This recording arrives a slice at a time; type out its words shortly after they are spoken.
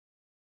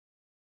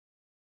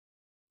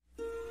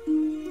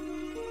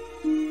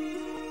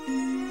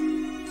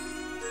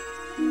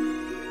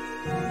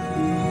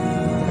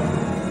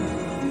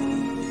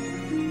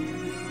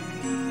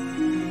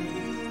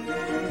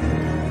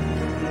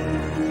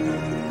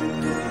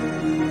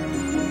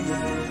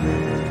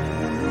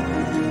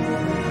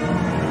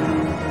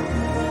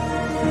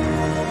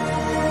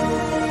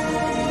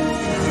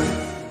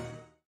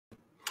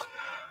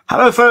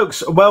Hello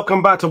folks,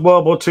 welcome back to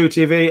World War II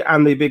TV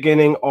and the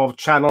beginning of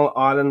Channel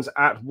Islands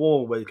at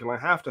War Week. And I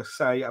have to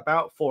say,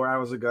 about 4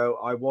 hours ago,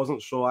 I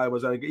wasn't sure I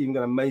was even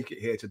going to make it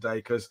here today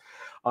because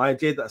I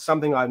did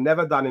something I've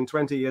never done in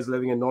 20 years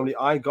living in Normandy.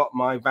 I got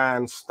my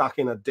van stuck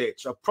in a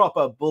ditch, a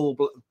proper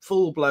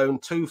full-blown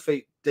 2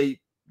 feet deep,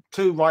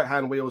 2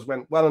 right-hand wheels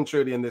went well and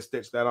truly in this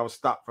ditch there. I was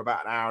stuck for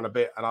about an hour and a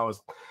bit,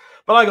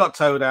 but I got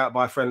towed out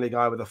by a friendly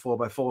guy with a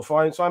 4x4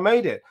 fine, so I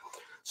made it.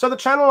 So the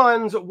Channel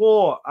Islands at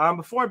War,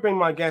 before I bring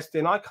my guest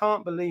in, I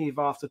can't believe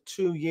after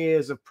 2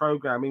 years of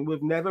programming,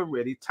 we've never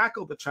really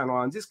tackled the Channel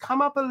Islands. It's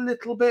come up a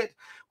little bit.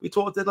 We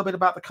talked a little bit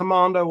about the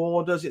commando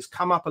orders. It's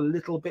come up a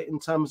little bit in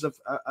terms of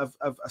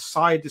a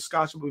side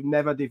discussion. We've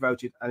never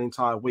devoted an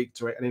entire week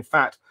to it. And in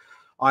fact,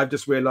 I've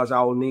just realized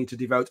I will need to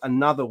devote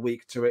another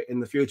week to it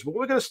in the future. But what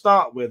we're going to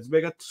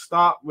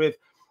start with,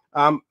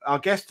 our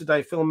guest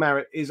today, Phil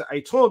Marett, is a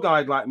tour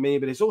guide like me,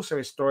 but he's also a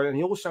historian, and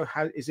he also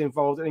is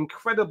involved in an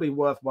incredibly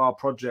worthwhile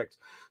project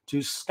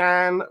to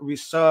scan,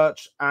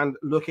 research, and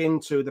look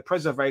into the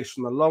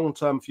preservation, the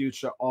long-term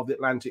future of the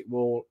Atlantic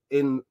Wall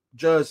in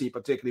Jersey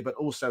particularly, but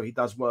also he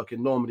does work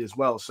in Normandy as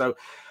well. So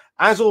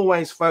as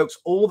always, folks,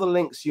 all the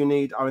links you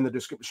need are in the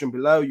description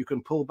below. You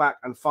can pull back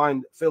and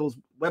find Phil's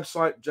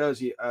website,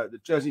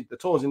 the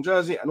tours in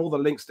Jersey, and all the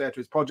links there to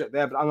his project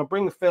there. But I'm going to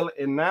bring Phil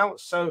in now.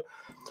 So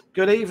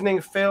good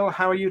evening, Phil.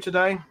 How are you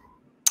today?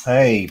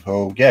 Hey,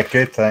 Paul. Yeah,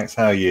 good, thanks.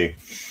 How are you?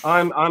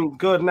 I'm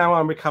good. Now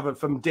I'm recovered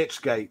from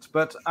Ditchgate.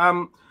 But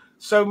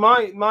so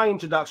my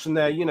introduction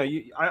there,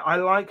 I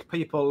like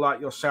people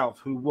like yourself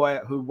who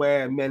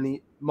wear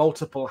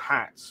multiple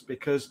hats,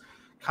 because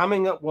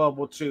coming at World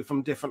War II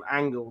from different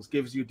angles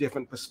gives you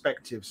different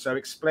perspectives. So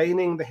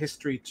explaining the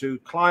history to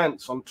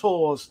clients on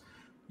tours,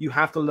 you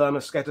have to learn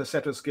a set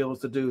of skills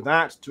to do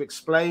that. To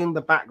explain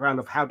the background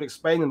of how to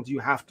explain them, you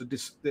have to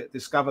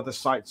discover the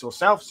sites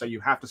yourself. So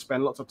you have to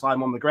spend lots of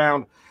time on the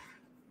ground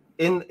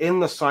in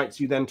the sites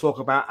you then talk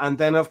about. And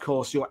then, of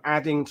course, you're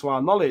adding to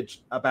our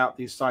knowledge about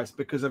these sites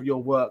because of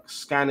your work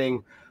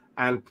scanning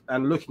and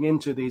looking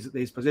into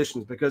these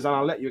positions. Because, and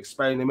I'll let you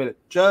explain in a minute,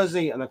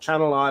 Jersey and the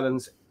Channel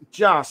Islands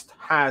just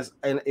has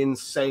an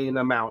insane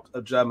amount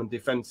of German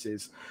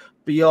defenses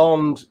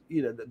beyond,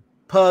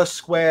 per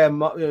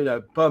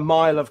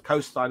mile of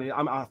coastline.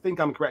 I think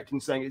I'm correct in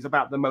saying it's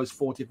about the most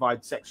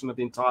fortified section of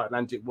the entire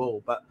Atlantic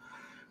Wall. But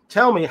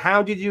tell me,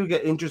 how did you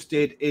get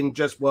interested in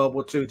just World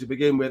War II to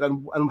begin with,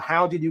 and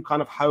how did you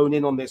kind of hone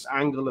in on this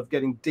angle of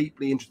getting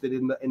deeply interested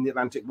in the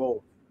Atlantic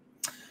Wall?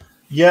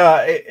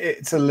 Yeah,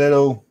 it's a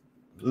little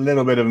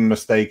bit of a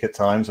mistake at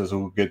times, as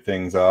all good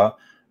things are.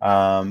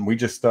 We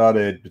just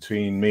started,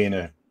 between me and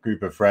a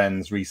group of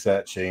friends,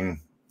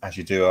 researching, as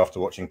you do after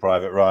watching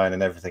Private Ryan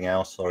and everything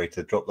else. Sorry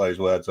to drop those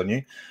words on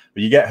you,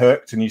 but you get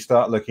hooked and you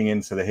start looking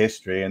into the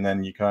history, and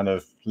then you kind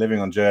of, living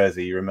on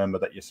Jersey, you remember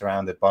that you're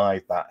surrounded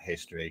by that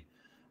history.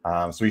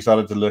 So we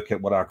started to look at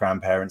what our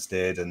grandparents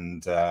did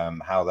and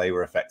how they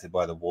were affected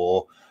by the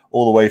war,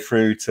 all the way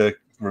through to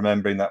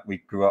remembering that we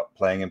grew up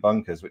playing in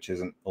bunkers, which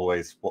isn't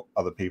always what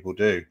other people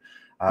do.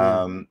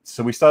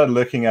 So we started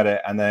looking at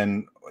it, and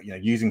then,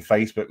 using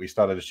Facebook, we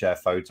started to share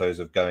photos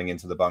of going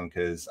into the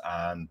bunkers,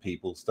 and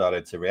people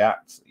started to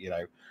react,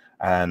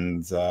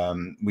 and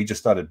we just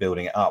started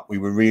building it up. We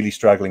were really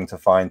struggling to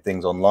find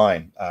things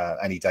online,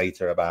 any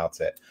data about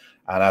it.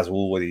 And as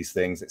all of these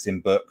things, it's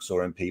in books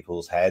or in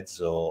people's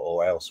heads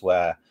or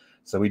elsewhere.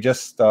 So we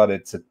just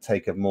started to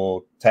take a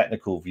more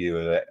technical view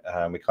of it.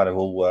 We kind of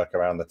all work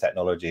around the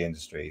technology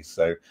industry.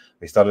 So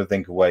we started to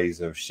think of ways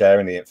of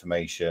sharing the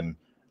information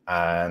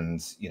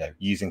and,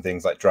 using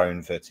things like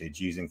drone footage,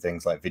 using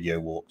things like video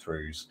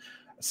walkthroughs,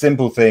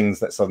 simple things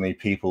that suddenly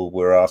people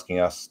were asking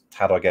us,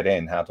 how do I get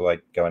in? How do I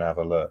go and have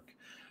a look?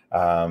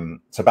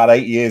 So about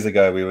 8 years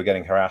ago, we were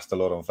getting harassed a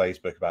lot on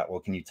Facebook about, well,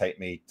 can you take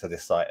me to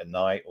this site at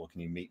night, or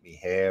can you meet me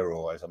here?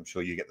 Or, as I'm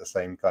sure you get the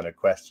same kind of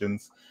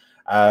questions.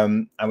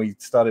 And we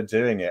started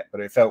doing it,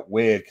 but it felt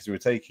weird because we were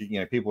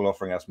taking, people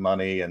offering us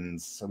money.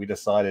 And so we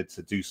decided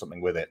to do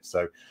something with it.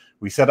 So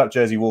we set up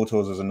Jersey War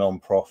Tours as a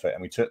non-profit,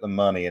 and we took the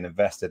money and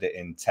invested it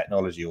in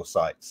technology or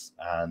sites.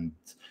 And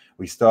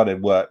we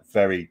started work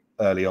very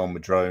early on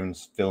with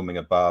drones, filming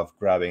above,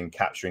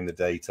 capturing the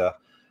data.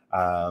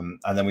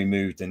 And then we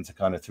moved into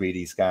kind of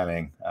 3D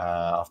scanning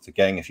after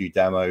getting a few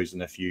demos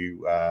and a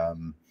few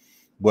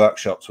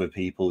workshops with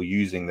people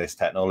using this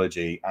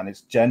technology. And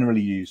it's generally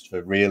used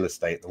for real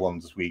estate, the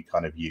ones we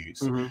kind of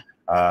use.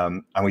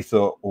 And we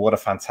thought, well, what a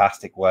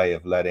fantastic way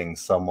of letting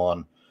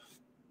someone,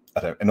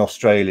 in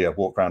Australia,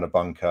 walk around a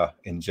bunker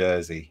in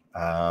Jersey.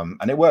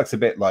 And it works a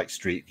bit like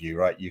Street View,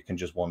 right? You can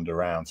just wander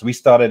around. So we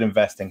started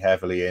investing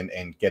heavily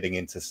in getting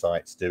into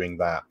sites, doing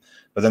that.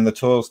 But then the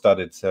tours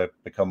started to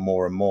become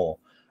more and more.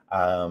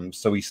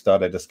 So we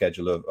started a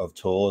schedule of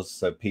tours.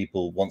 So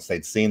people, once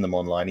they'd seen them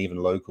online, even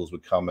locals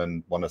would come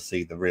and want to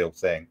see the real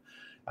thing.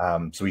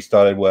 So we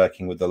started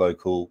working with the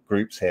local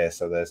groups here.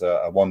 So there's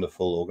a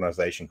wonderful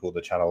organization called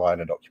the Channel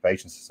Island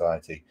Occupation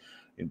Society.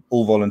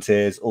 all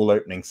volunteers, all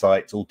opening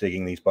sites, all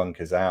digging these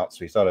bunkers out. So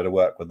we started to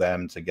work with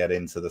them to get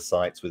into the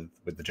sites with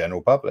the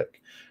general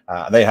public.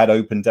 They had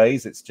open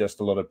days. It's just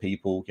a lot of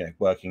people,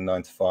 working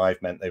 9 to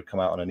 5 meant they would come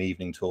out on an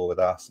evening tour with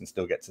us and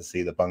still get to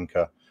see the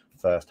bunker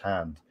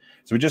firsthand.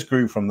 So we just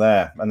grew from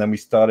there, and then we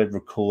started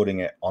recording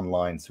it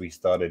online. So we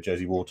started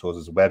Jersey War Tours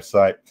as a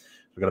website.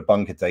 We've got a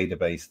bunker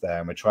database there,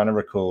 and we're trying to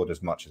record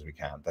as much as we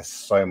can. There's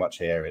so much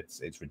here,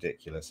 it's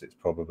ridiculous. It's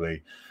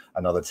probably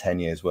another 10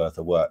 years worth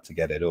of work to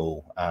get it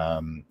all.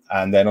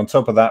 And then on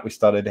top of that, we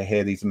started to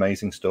hear these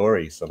amazing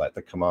stories. So like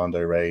the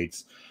commando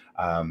raids.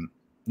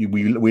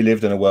 We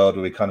lived in a world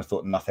where we kind of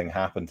thought nothing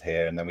happened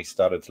here, and then we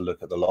started to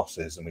look at the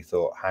losses, and we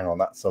thought, hang on,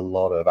 that's a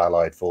lot of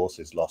Allied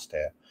forces lost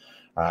here,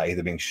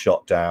 either being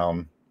shot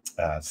down,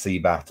 sea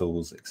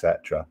battles,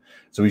 etc.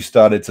 So we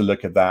started to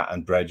look at that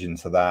and bridge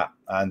into that.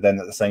 And then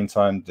at the same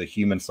time, the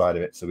human side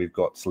of it. So we've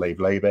got slave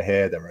labor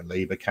here. There are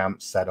labor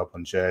camps set up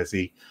on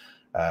Jersey,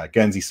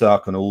 Guernsey,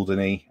 Sark and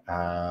Alderney.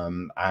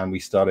 And we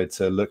started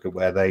to look at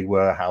where they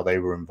were, how they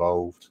were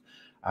involved,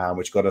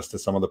 which got us to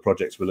some of the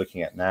projects we're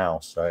looking at now.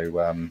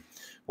 So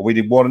what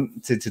we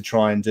wanted to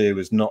try and do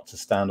was not to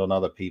stand on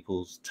other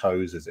people's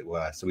toes, as it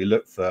were. So we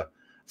looked for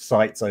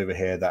sites over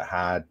here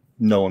that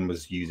no one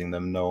was using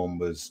them, no one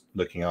was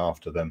looking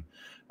after them.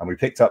 And we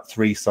picked up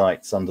 3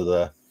 sites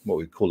under what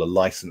we call a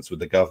license with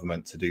the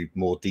government to do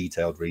more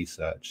detailed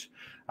research.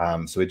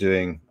 So we're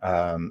doing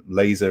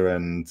laser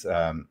and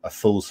a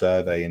full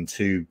survey in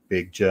 2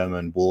 big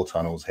German war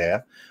tunnels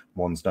here.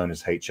 One's known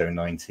as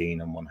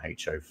HO19 and one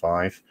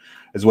HO5,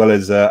 as well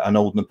as an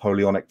old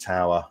Napoleonic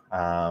tower,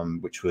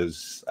 which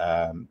was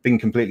being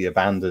completely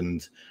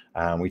abandoned.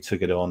 We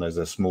took it on as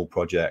a small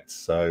project.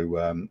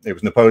 So it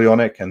was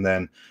Napoleonic, and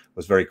then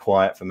was very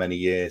quiet for many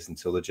years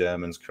until the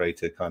Germans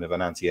created kind of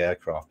an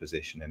anti-aircraft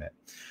position in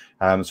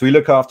it. So we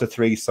look after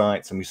 3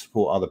 sites, and we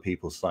support other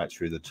people's sites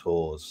through the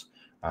tours.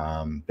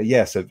 But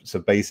yeah, so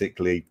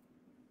basically,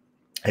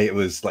 it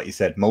was, like you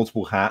said,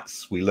 multiple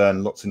hats. We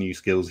learned lots of new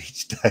skills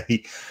each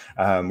day.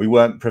 We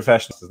weren't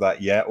professionals at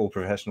that yet, or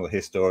professional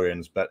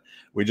historians, but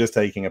we're just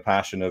taking a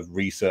passion of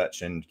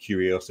research and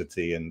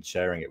curiosity and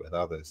sharing it with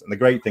others. And the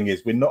great thing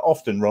is we're not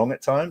often wrong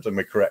at times, and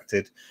we're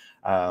corrected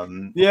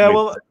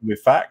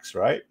with facts,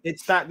 right?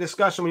 It's that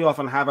discussion we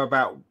often have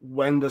about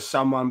when does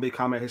someone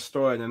become a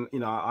historian.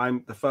 And,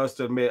 I'm the first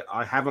to admit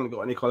I haven't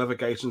got any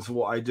qualifications for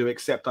what I do,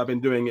 except I've been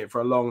doing it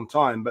for a long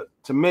time. But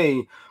to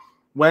me,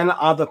 when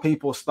other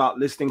people start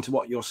listening to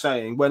what you're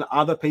saying, when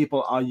other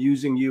people are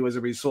using you as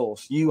a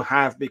resource, you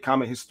have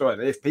become a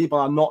historian. If people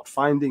are not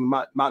finding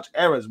much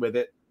errors with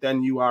it,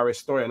 then you are a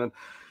historian. And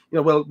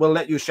we'll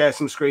let you share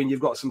some screen.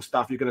 You've got some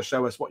stuff. You're going to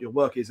show us what your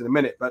work is in a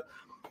minute. But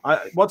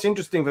what's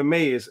interesting for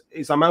me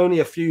is I'm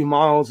only a few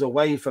miles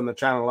away from the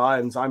Channel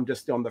Islands. I'm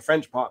just on the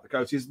French part of the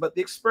coast. But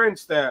the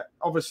experience there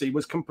obviously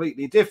was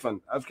completely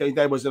different. Okay,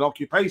 there was an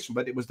occupation,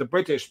 but it was the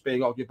British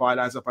being occupied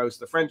as opposed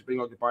to the French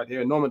being occupied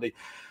here in Normandy.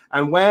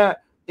 And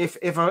where if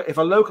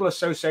a local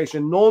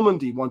association,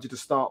 Normandy, wanted to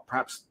start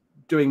perhaps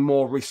doing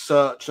more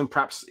research and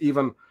perhaps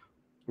even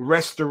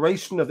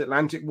restoration of the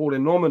Atlantic Wall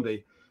in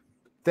Normandy,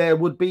 there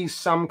would be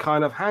some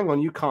kind of, hang on,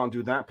 you can't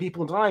do that.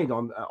 People died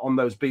on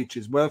those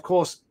beaches. Where, of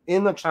course,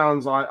 in the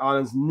Channel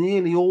Islands,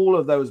 nearly all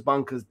of those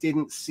bunkers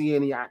didn't see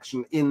any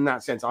action in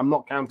that sense. I'm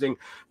not counting,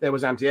 there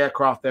was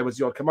anti-aircraft, there was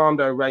your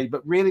commando raid,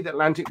 but really the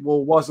Atlantic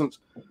Wall wasn't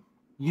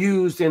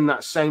used in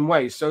that same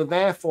way. So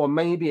therefore,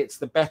 maybe it's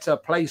the better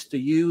place to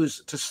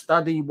use to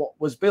study what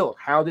was built.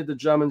 How did the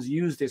Germans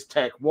use this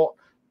tech? What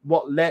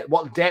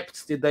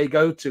depths did they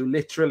go to,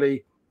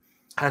 literally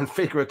and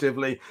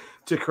figuratively,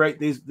 to create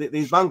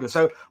these bunkers?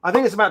 So I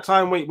think it's about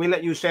time we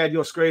let you share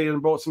your screen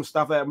and brought some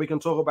stuff there, and we can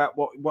talk about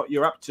what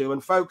you're up to.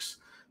 And folks,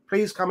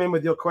 please come in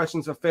with your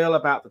questions for Phil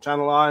about the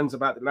Channel Islands,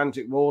 about the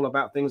Atlantic Wall,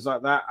 about things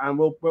like that, and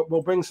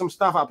we'll bring some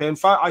stuff up here. In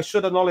fact, I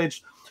should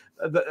acknowledge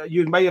that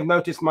you may have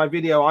noticed my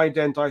video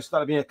ident. I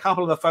started being a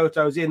couple of the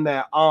photos in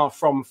there are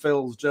from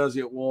Phil's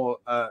Jersey at War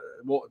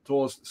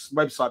Tours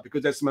website,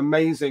 because there's some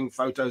amazing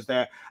photos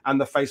there,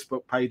 and the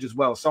Facebook page as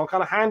well. So I'll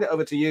kind of hand it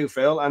over to you,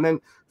 Phil, and then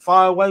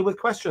fire away with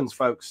questions,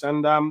 folks.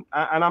 And I'm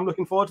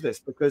looking forward to this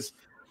because,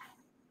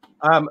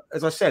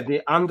 as I said,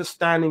 the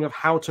understanding of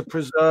how to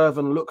preserve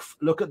and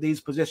look at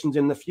these positions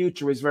in the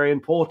future is very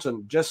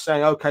important. Just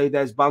saying, okay,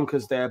 there's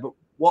bunkers there, but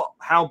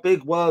how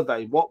big were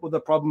they? What were the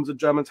problems the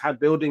Germans had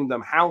building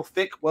them? How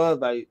thick were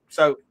they?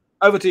 So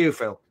over to you,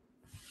 Phil.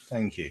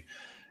 Thank you.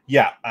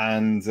 Yeah,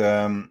 and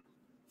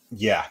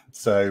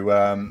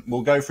so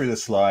we'll go through the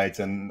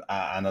slides and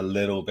a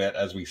little bit,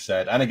 as we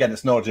said. And again,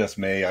 it's not just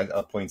me.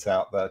 I'll point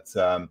out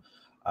that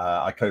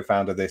I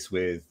co-founded this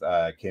with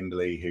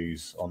Kimberly,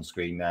 who's on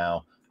screen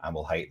now and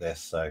will hate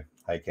this. So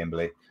hey,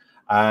 Kimberly.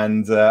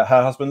 And her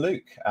husband,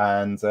 Luke.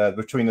 And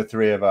between the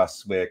 3 of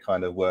us, we're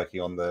kind of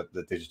working on the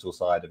digital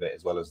side of it,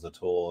 as well as the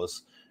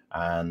tours.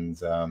 And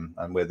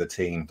we're the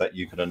team that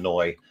you can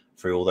annoy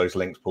through all those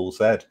links Paul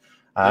said.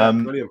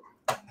 Brilliant.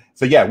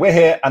 So yeah, we're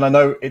here. And I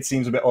know it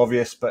seems a bit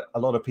obvious, but a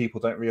lot of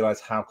people don't realize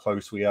how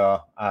close we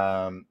are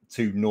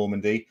to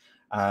Normandy.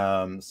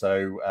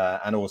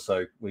 And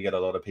also we get a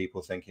lot of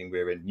people thinking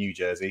we're in New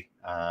Jersey,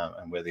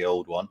 and we're the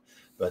old one.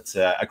 But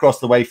across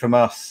the way from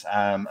us,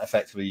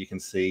 effectively, you can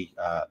see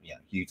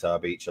Utah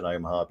Beach and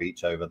Omaha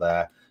Beach over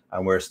there,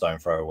 and we're a stone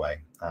throw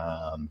away.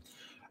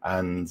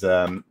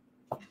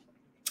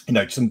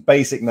 Some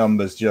basic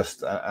numbers,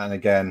 just and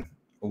again,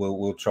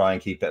 we'll try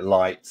and keep it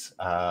light,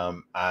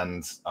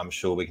 and I'm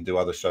sure we can do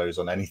other shows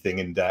on anything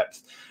in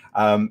depth.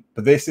 But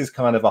this is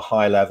kind of a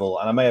high level,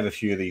 and I may have a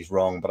few of these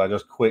wrong, but I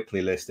just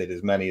quickly listed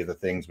as many of the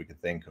things we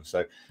could think of.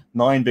 So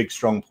 9 big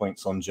strong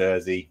points on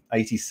Jersey,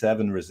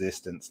 87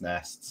 resistance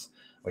nests.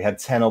 We had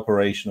 10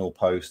 operational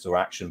posts or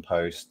action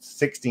posts,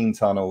 16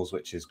 tunnels,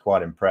 which is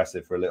quite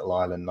impressive for a little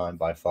island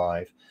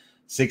 9x5,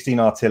 16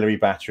 artillery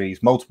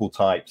batteries, multiple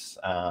types,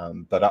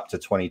 but up to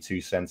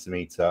 22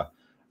 centimeter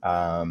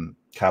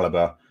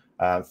caliber,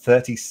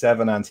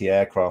 37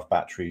 anti-aircraft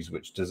batteries,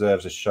 which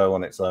deserves a show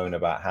on its own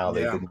about how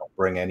they did not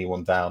bring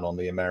anyone down on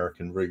the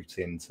American route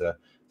into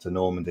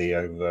Normandy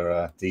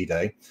over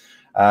D-Day.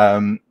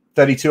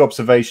 32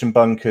 observation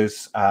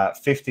bunkers,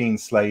 15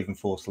 slave and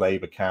forced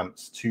labor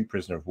camps, 2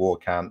 prisoner of war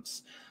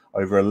camps,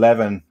 over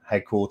 11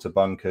 headquarter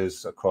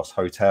bunkers across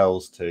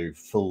hotels to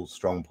full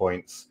strong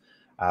points,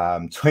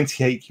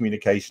 28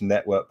 communication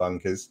network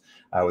bunkers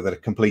with a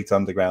complete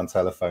underground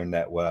telephone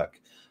network,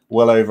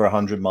 well over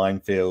 100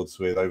 minefields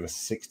with over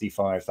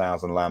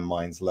 65,000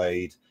 landmines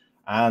laid.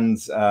 And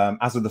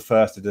as of the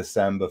 1st of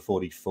December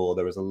 44,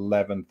 there was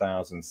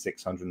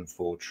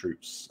 11,604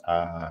 troops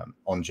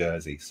on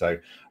Jersey. So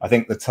I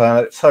think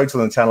the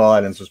total in Channel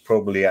Islands was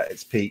probably at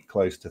its peak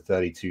close to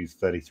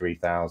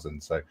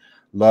 33,000. So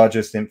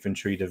largest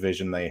infantry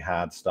division they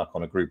had stuck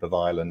on a group of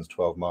islands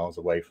 12 miles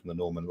away from the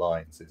Norman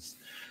lines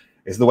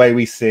is the way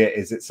we see it.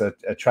 Is it's a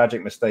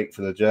tragic mistake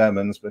for the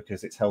Germans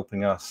because it's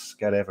helping us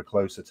get ever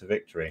closer to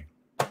victory.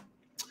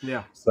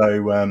 Yeah.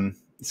 So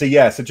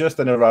just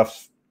in a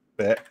rough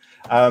bit.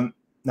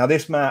 Now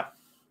this map,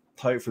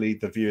 hopefully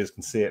the viewers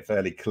can see it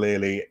fairly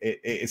clearly.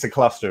 It's a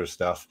cluster of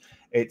stuff.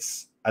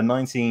 It's a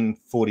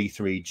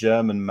 1943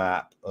 German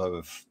map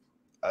of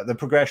the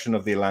progression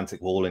of the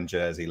Atlantic Wall in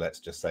Jersey, let's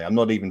just say. I'm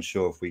not even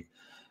sure if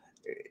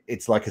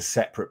it's like a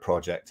separate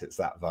project, it's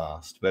that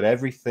vast. But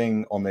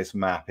everything on this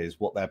map is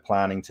what they're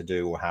planning to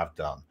do or have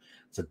done.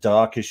 So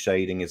darkest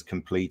shading is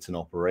complete and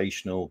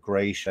operational.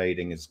 Grey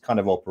shading is kind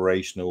of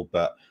operational,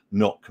 but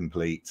not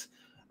complete.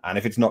 And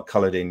if it's not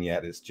colored in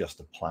yet, it's just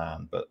a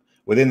plan. But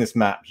within this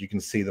map, you can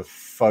see the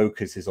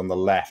focus is on the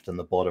left and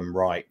the bottom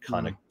right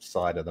kind of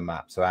side of the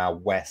map. So our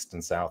west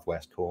and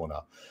southwest corner.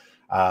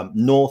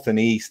 North and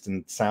east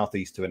and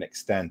southeast to an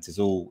extent is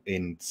all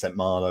in St.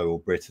 Malo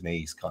or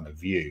Brittany's kind of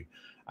view.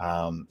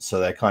 So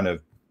they're kind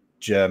of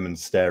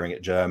Germans staring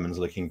at Germans,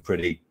 looking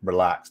pretty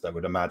relaxed, I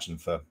would imagine,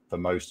 for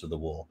most of the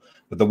war.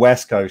 But the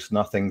west coast,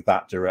 nothing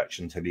that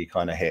direction till you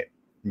kind of hit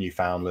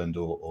Newfoundland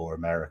or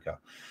America.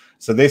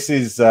 So this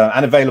is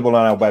and available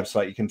on our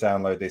website. You can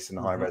download this in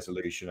high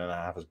resolution and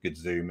have a good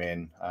zoom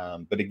in,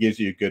 but it gives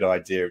you a good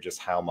idea of just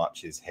how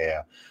much is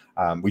here.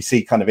 We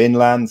see kind of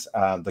inland,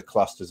 the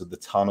clusters of the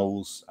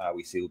tunnels.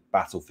 We see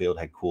battlefield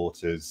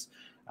headquarters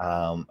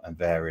and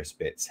various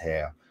bits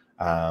here.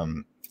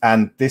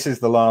 And this is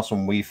the last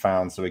one we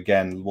found. So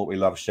again, what we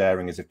love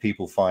sharing is if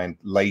people find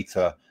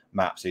later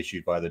maps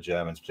issued by the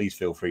Germans, please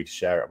feel free to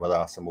share it with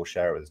us and we'll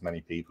share it with as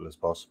many people as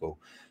possible.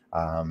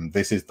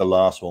 This is the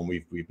last one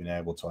we've been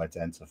able to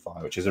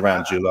identify, which is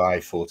around July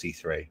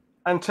 43.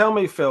 And tell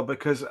me, Phil,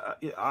 because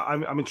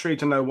I'm intrigued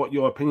to know what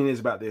your opinion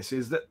is about this,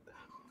 is that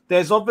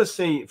there's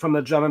obviously, from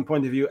the German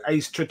point of view, a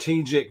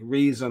strategic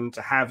reason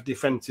to have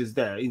defenses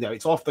there. You know,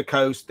 it's off the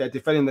coast, they're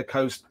defending the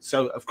coast,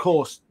 so of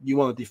course you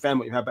want to defend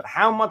what you have, but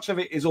how much of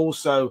it is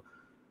also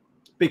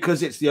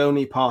because it's the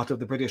only part of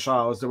the British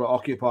Isles that were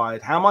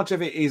occupied? How much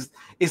of it is,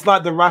 it's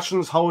like the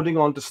Russians holding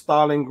on to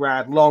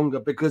Stalingrad longer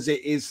because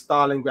it is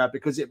Stalingrad,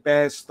 because it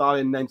bears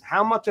Stalin names?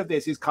 How much of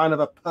this is kind of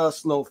a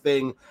personal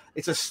thing?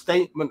 It's a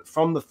statement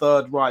from the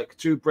Third Reich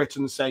to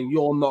Britain saying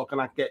you're not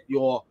going to get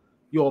your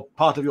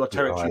part of your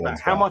territory back.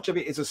 How much of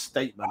it is a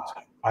statement?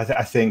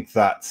 I think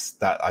that's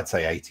I'd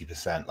say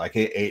 80%. Like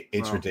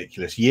it's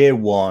ridiculous. Year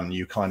one,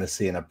 you kind of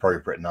see an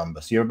appropriate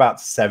number. So you're about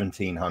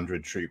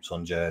 1,700 troops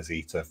on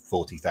Jersey to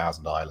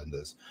 40,000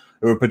 islanders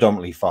who are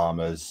predominantly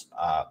farmers.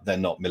 They're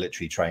not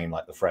military trained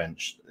like the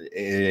French. It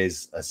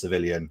is a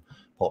civilian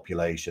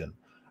population.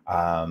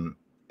 And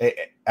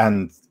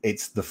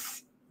it's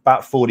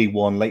about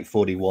 41, late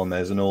 41,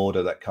 there's an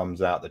order that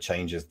comes out that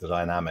changes the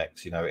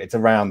dynamics. You know, it's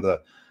around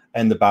the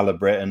end of Battle of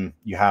Britain.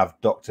 You have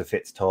Dr.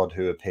 Fitztodd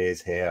who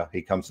appears here.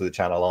 He comes to the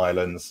Channel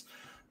Islands.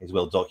 He's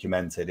well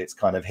documented. It's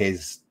kind of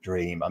his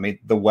dream. I mean,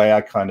 the way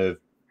I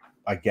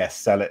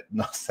guess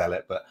not sell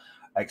it, but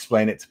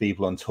explain it to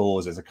people on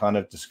tours is I kind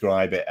of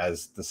describe it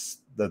as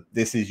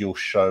this is your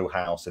show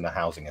house in a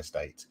housing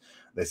estate.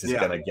 This is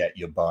going to get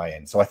your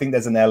buy-in. So I think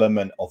there's an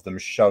element of them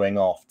showing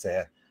off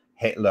to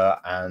Hitler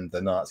and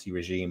the Nazi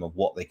regime of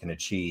what they can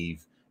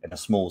achieve in a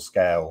small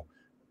scale.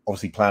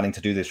 Obviously planning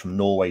to do this from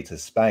Norway to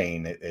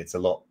Spain, it's a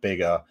lot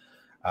bigger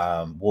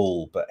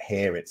wall, but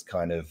here it's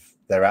kind of,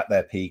 they're at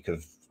their peak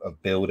of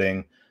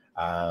building.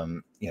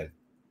 You know,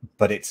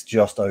 but it's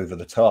just over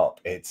the top.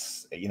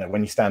 It's, you know,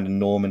 when you stand in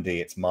Normandy,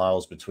 it's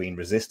miles between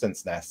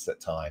resistance nests at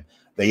time.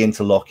 They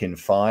interlock in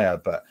fire,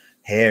 but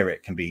here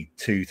it can be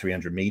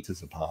 200-300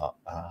 meters apart.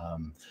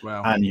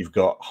 Wow. And you've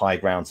got high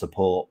ground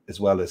support, as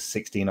well as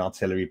 16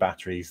 artillery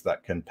batteries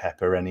that can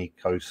pepper any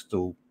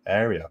coastal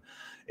area.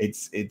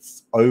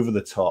 It's over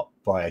the top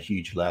by a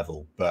huge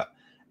level, but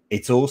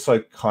it's also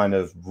kind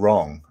of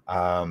wrong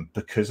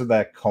because of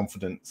their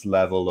confidence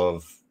level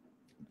of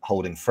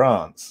holding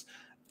France.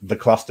 The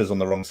cluster's on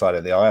the wrong side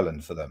of the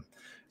island for them.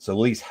 So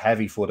all these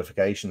heavy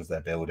fortifications they're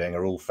building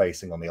are all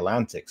facing on the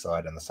Atlantic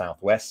side and the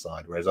southwest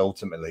side, whereas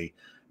ultimately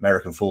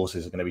American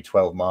forces are going to be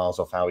 12 miles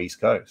off our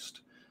east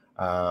coast.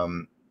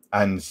 And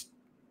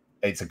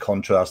it's a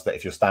contrast that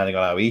if you're standing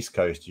on our east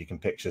coast, you can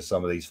picture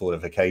some of these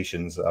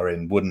fortifications are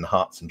in wooden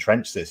huts and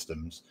trench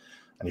systems.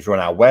 And if you're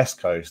on our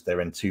west coast, they're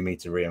in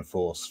 2-meter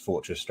reinforced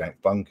fortress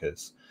strength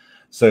bunkers.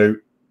 So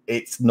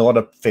it's not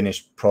a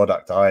finished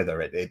product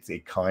either.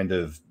 It kind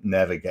of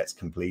never gets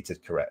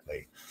completed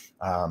correctly.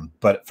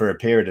 But for a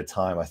period of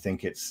time, I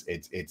think it's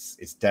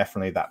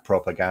definitely that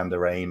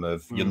propaganda aim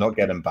of you're not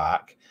getting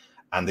back,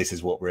 and this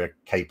is what we're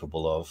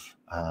capable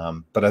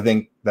of. But I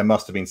think there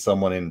must have been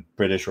someone in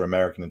British or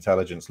American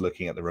intelligence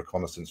looking at the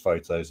reconnaissance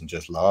photos and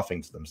just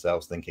laughing to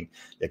themselves, thinking,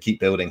 "Yeah, keep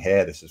building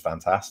here. This is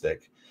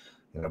fantastic.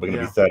 You know, we're going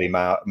to be 30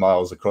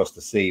 miles across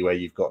the sea where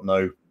you've got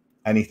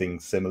anything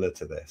similar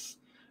to this."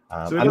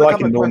 So we've got a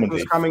couple of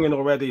questions coming in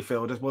already,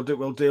 Phil.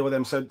 We'll deal with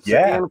them. So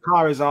Ian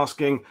Carr is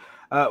asking,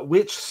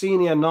 which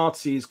senior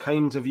Nazis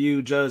came to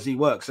view Jersey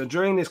work? So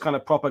during this kind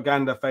of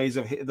propaganda phase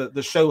of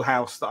the show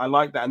house, that I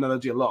like that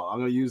analogy a lot.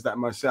 I'm going to use that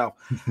myself.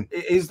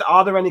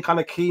 Are there any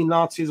kind of key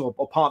Nazis or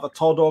part of the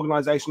Todd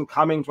organization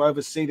coming to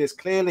oversee this?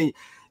 Clearly,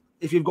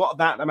 if you've got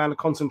that amount of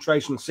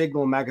concentration,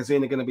 Signal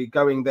magazine are going to be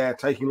going there,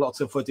 taking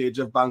lots of footage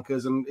of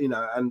bunkers and, you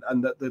know,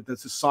 and the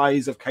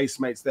size of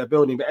casemates they're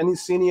building. But any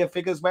senior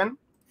figures went?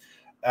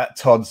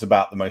 Todd's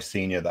about the most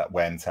senior that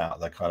went out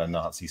of the kind of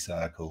Nazi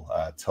circle.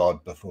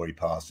 Todd, before he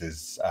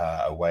passes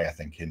away, I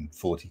think in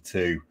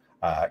 42,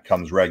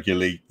 comes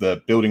regularly.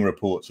 The building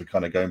reports are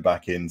kind of going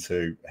back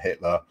into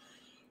Hitler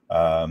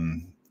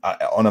on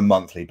a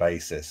monthly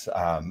basis.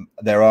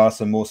 There are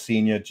some more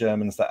senior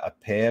Germans that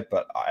appear,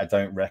 but I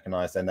don't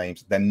recognize their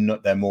names.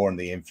 They're more on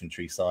the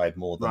infantry side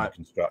more than the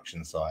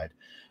construction side.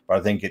 But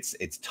I think it's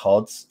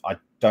Todd's. I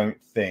don't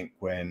think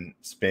when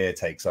Speer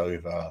takes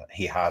over,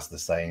 he has the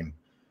same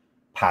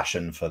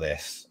passion for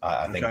this.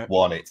 I think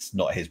one, it's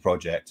not his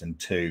project, and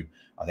two,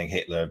 I think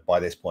Hitler by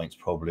this point is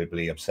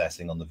probably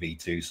obsessing on the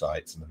V2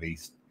 sites and the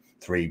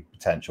V3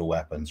 potential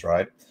weapons,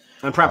 right?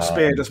 And perhaps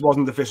Speer just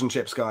wasn't the fish and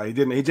chips guy. He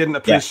didn't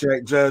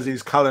appreciate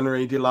Jersey's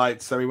culinary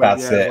delights, so he went,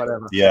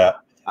 whatever. Yeah.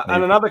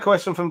 And another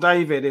question from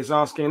David is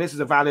asking, and this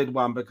is a valid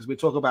one because we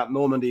talk about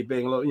Normandy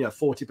being,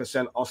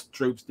 40% Ost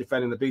troops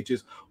defending the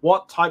beaches.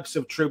 What types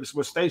of troops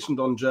were stationed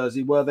on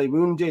Jersey? Were they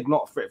wounded,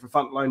 not fit for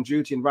frontline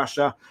duty in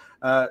Russia?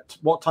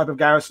 What type of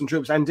garrison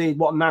troops? Indeed,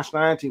 what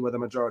nationality were the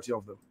majority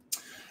of them?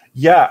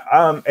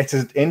 Yeah, it's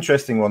an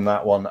interesting one,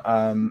 that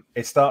one.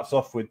 It starts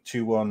off with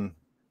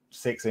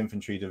 216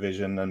 Infantry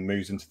Division and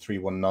moves into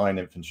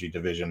 319 Infantry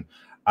Division.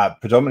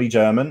 Predominantly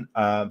German.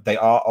 They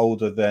are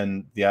older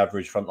than the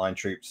average frontline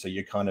troops, so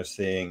you're kind of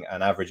seeing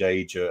an average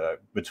age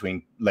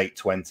between late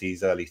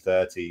 20s, early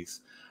 30s.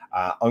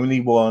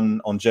 Only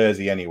one on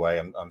Jersey anyway,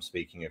 I'm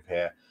speaking of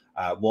here.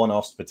 One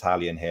Ost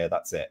battalion here,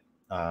 that's it.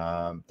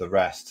 The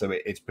rest, so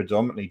it's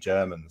predominantly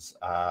Germans,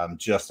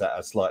 just at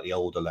a slightly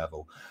older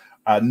level.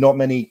 Not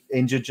many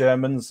injured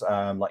Germans,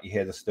 like you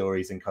hear the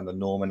stories in kind of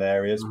Norman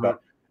areas,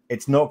 but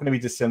it's not going to be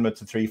dissimilar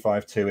to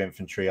 352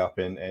 infantry up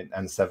in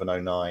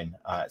 709.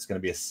 It's going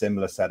to be a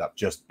similar setup,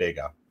 just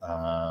bigger,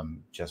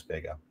 And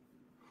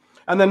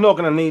they're not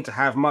going to need to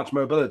have much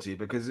mobility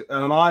because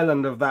on an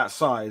island of that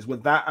size,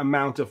 with that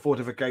amount of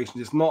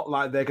fortifications, it's not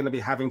like they're going to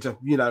be having to,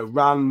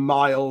 run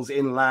miles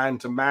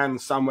inland to man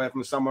somewhere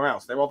from somewhere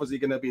else. They're obviously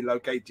going to be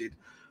located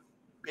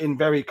in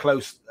very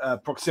close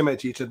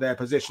proximity to their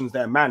positions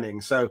they're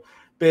manning. So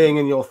being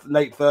in your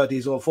late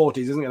 30s or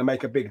 40s isn't going to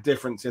make a big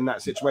difference in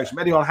that situation.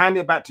 But anyway, I'll hand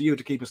it back to you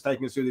to keep us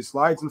taking us through these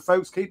slides. And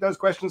folks, keep those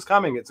questions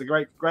coming. It's a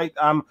great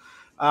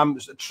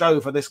show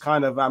for this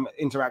kind of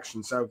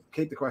interaction. So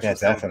keep the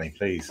questions coming. Definitely,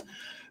 please.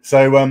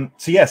 So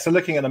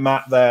looking at the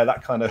map there,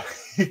 that kind of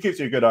it gives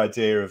you a good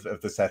idea of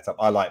the setup.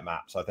 I like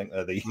maps. I think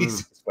they're the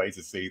easiest way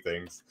to see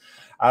things.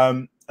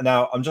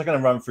 Now, I'm just going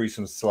to run through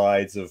some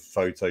slides of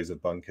photos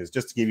of bunkers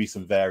just to give you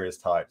some various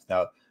types.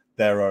 Now,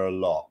 there are a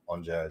lot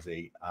on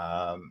Jersey.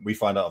 We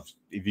find out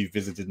if you've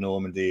visited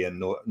Normandy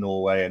and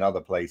Norway and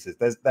other places,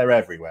 they're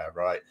everywhere,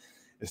 right?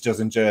 It's just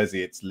in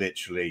Jersey, it's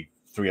literally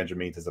 300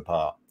 meters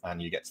apart,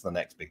 and you get to the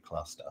next big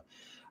cluster.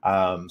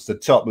 So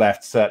top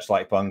left,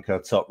 searchlight bunker.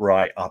 Top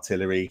right,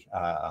 artillery,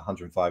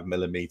 105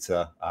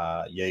 millimeter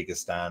Jaeger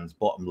stand.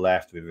 Bottom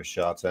left, we have a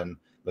Scharten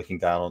looking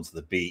down onto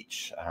the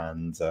beach,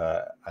 and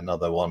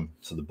another one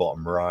to the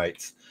bottom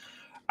right.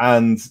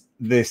 And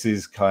this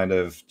is kind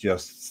of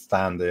just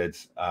standard,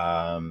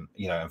 and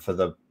for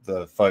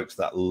the folks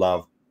that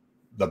love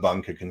the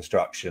bunker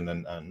construction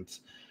and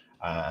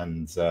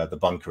and the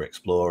bunker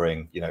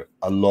exploring. You know,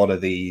 a lot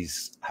of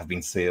these have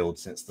been sealed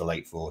since the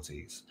late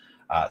 40s.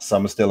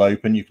 Some are still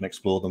open. You can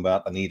explore them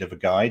without the need of a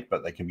guide,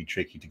 but they can be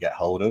tricky to get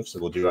hold of. So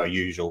we'll do our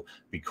usual,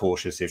 be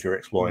cautious if you're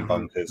exploring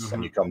bunkers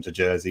and you come to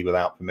Jersey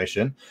without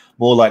permission,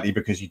 more likely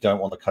because you don't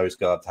want the Coast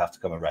Guard to have to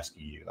come and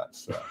rescue you.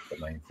 That's the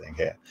main thing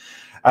here.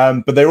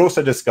 But they're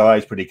also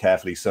disguised pretty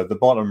carefully. So the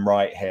bottom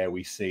right here,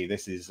 we see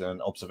this is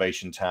an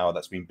observation tower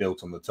that's been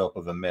built on the top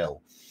of a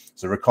mill.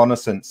 So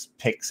reconnaissance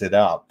picks it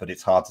up, but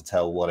it's hard to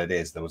tell what it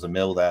is. There was a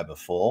mill there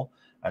before.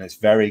 And it's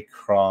very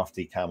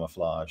crafty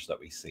camouflage that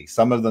we see.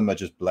 Some of them are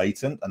just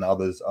blatant, and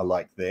others are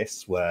like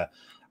this, where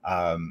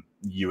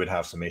you would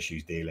have some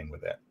issues dealing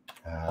with it.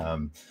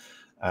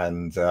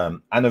 And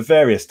of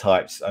various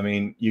types. I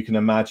mean, you can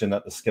imagine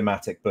that the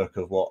schematic book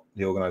of what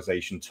the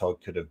organization Todd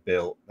could have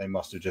built, they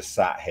must have just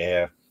sat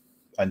here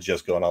and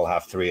just gone, I'll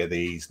have 3 of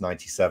these,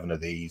 97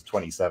 of these,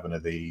 27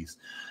 of these,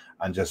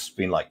 and just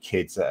been like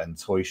kids at a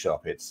toy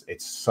shop. It's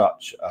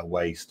such a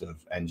waste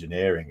of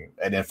engineering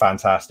in a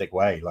fantastic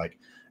way. Like,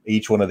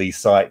 each one of these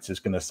sites is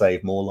going to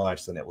save more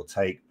lives than it will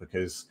take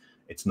because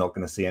it's not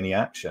going to see any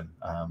action.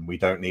 We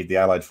don't need the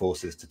Allied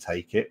forces to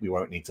take it. We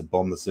won't need to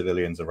bomb the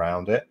civilians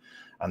around it.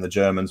 And the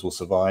Germans will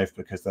survive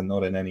because they're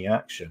not in any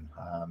action.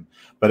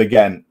 But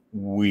again,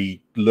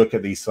 we look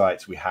at these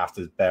sites, we have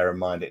to bear in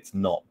mind it's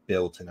not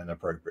built in an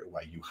appropriate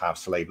way. You have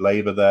slave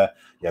labor there.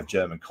 You have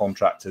German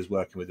contractors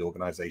working with the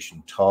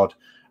organization Todd.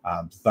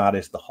 That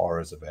is the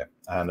horrors of it.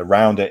 And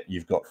around it,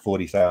 you've got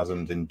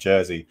 40,000 in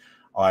Jersey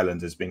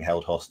islanders being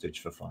held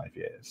hostage for 5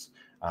 years.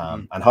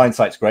 And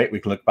hindsight's great.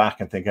 We can look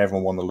back and think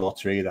everyone won the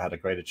lottery. They had a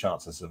greater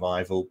chance of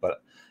survival.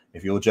 But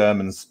if you're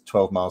Germans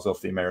 12 miles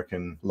off the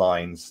American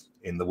lines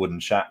in the wooden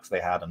shacks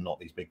they had and not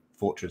these big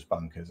fortress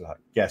bunkers, I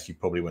guess you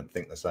probably wouldn't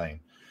think the same.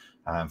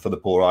 For the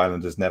poor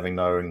islanders, never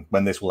knowing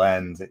when this will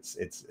end,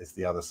 it's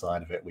the other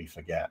side of it we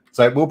forget.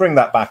 So we'll bring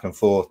that back and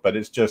forth, but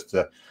it's just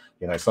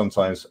you know,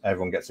 sometimes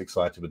everyone gets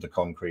excited with the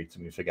concrete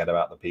and we forget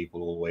about the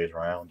people all the way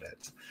around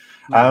it.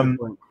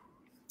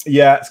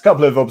 Yeah, it's a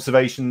couple of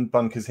observation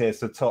bunkers here.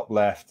 So top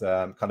left,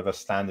 kind of a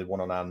standard one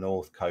on our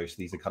north coast.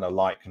 These are kind of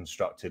light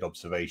constructed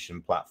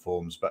observation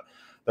platforms, but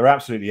they're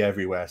absolutely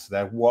everywhere. So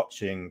they're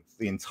watching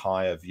the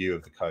entire view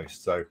of the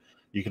coast. So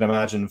you can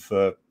imagine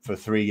for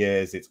 3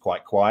 years, it's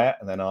quite quiet.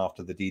 And then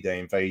after the D-Day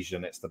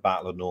invasion, it's the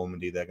Battle of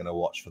Normandy. They're going to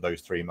watch for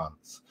those 3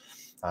 months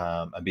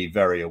and be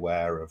very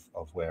aware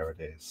of where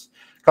it is.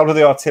 A couple of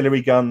the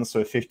artillery guns, so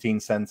a 15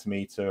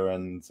 centimeter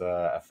and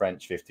a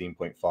French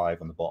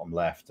 15.5 on the bottom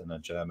left and a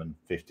German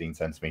 15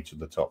 centimeter at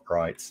the top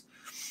right.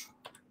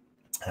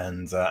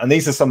 And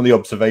these are some of the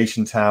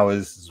observation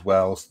towers as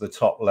well. So the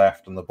top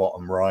left and the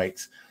bottom right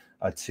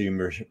are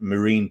 2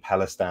 marine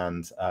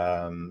pelistand,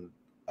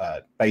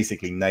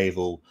 basically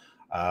naval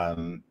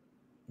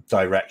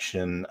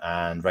direction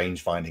and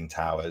range finding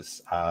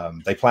towers.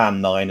 They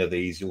plan 9 of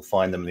these. You'll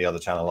find them in the other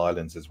Channel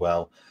Islands as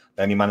well.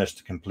 They only managed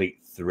to complete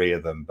 3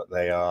 of them, but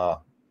they are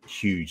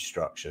huge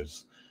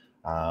structures.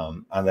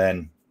 And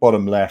then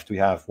bottom left, we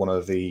have one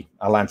of the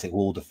Atlantic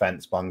wall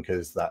defense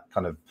bunkers that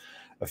kind of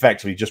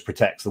effectively just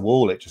protects the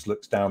wall. It just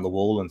looks down the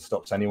wall and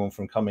stops anyone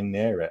from coming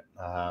near it.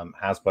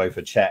 Has both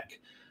a Czech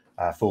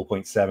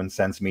 4.7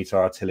 centimeter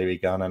artillery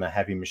gun and a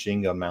heavy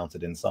machine gun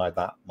mounted inside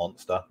that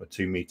monster with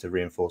 2 meter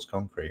reinforced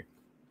concrete.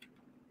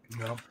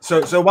 Yeah.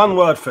 So one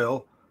word,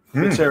 Phil,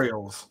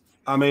 materials.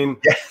 I mean,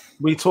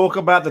 we talk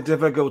about the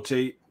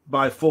difficulty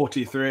by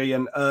 43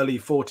 and early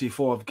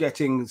 44 of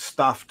getting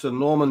stuff to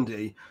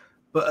Normandy,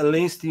 but at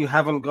least you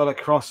haven't got to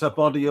cross a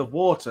body of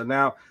water.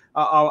 Now,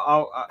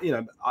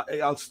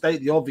 I'll state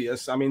the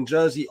obvious. I mean,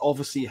 Jersey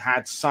obviously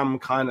had some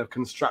kind of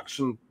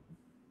construction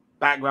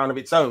background of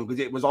its own because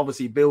it was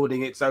obviously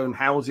building its own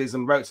houses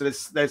and roads.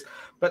 So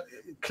but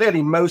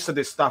clearly most of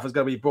this stuff is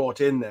going to be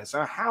brought in there.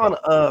 So how on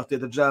earth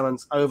did the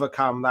Germans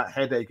overcome that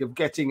headache of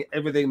getting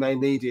everything they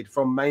needed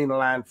from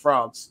mainland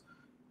France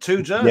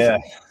to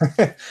Jersey?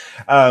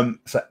 Yeah.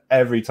 So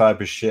every type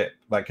of ship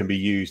that can be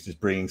used is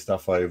bringing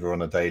stuff over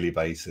on a daily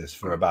basis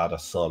for about a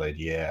solid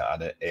year,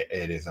 and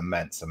it is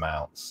immense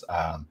amounts.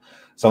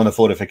 Some of the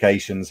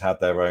fortifications had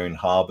their own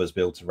harbors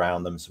built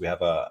around them. So we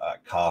have a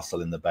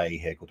castle in the bay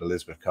here called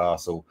Elizabeth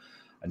Castle,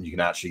 and you can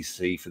actually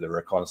see for the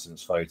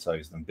reconnaissance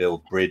photos them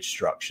build bridge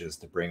structures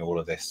to bring all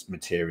of this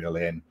material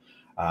in.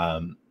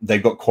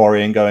 They've got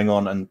quarrying going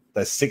on, and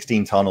there's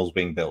 16 tunnels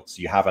being built.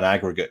 So you have an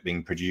aggregate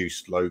being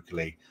produced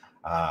locally,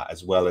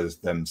 as well as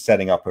them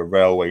setting up a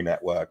railway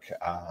network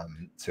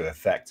to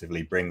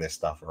effectively bring this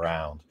stuff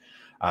around.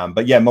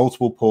 But yeah,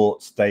 multiple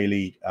ports,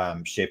 daily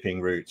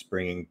shipping routes,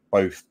 bringing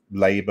both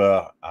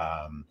labor,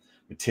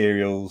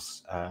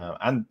 materials,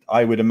 and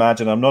I would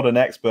imagine, I'm not an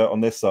expert on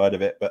this side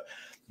of it, but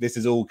this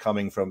is all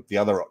coming from the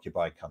other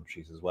occupied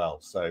countries as well.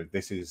 So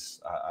this is,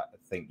 I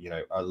think, you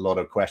know, a lot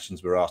of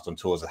questions were asked on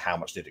tours of how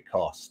much did it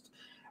cost.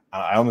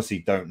 I honestly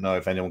don't know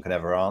if anyone can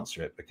ever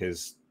answer it,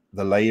 because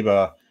the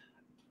labor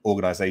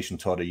organization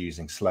Todd are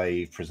using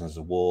slave, prisoners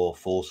of war,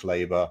 forced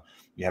labor.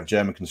 You have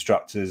German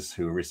constructors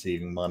who are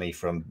receiving money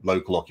from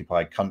local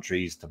occupied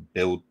countries to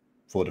build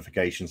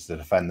fortifications to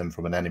defend them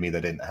from an enemy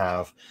they didn't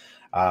have,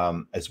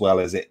 as well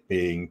as it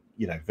being,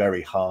 you know,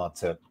 very hard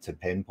to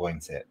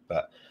pinpoint it.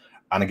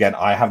 And again,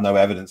 I have no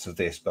evidence of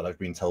this, but I've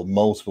been told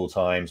multiple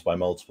times by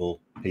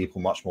multiple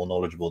people much more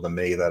knowledgeable than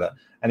me that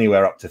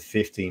anywhere up to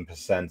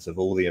 15% of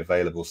all the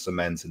available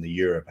cement in the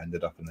Europe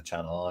ended up in the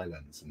Channel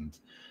Islands. And,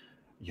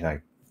 you know,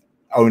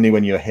 only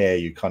when you're here,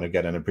 you kind of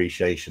get an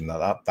appreciation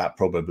that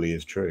probably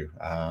is true.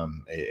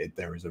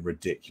 There is a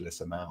ridiculous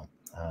amount.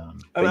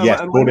 But yes,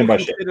 and when you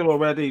consider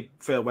already,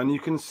 Phil, when you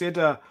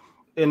consider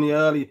in the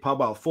early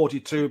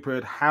 42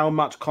 period how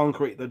much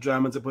concrete the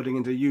Germans are putting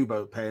into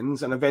U-boat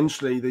pens, and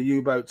eventually the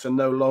U-boats are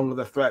no longer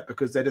the threat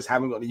because they just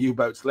haven't got the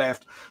U-boats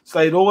left. So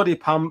they'd already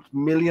pumped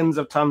millions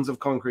of tons of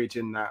concrete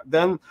in that.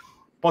 Then,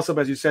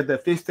 possibly, as you said,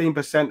 that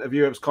 15% of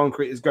Europe's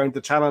concrete is going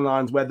to Channel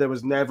Islands where there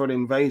was never an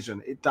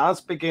invasion. It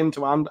does begin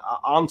to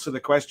answer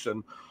the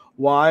question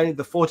why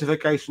the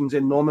fortifications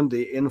in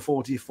Normandy in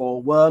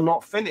 44 were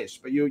not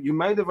finished. But you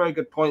made a very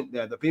good point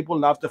there that people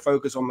love to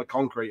focus on the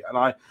concrete.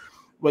 And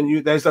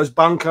there's those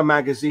bunker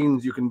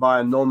magazines you can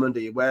buy in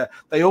Normandy where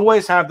they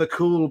always have the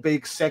cool,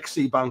 big,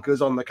 sexy bunkers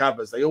on the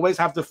covers. They always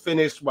have the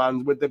finished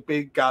ones with the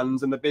big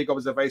guns and the big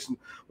observation.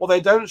 What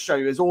they don't show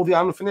you is all the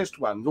unfinished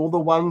ones, all the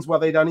ones where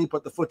they'd only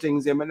put the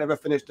footings in but never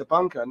finished the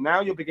bunker. Now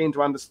you begin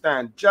to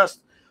understand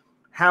just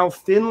how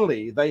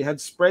thinly they had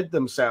spread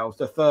themselves,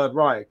 the Third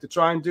Reich, to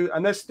try and do,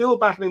 and they're still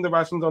battling the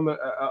Russians on the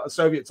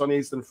Soviets on the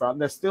Eastern Front.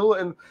 They're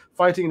still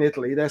fighting in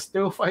Italy. They're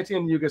still fighting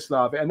in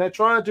Yugoslavia, and they're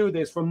trying to do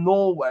this from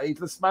Norway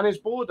to the Spanish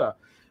border.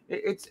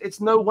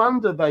 It's no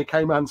wonder they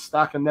came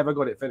unstuck and never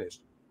got it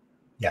finished.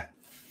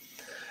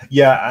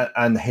 Yeah,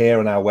 and here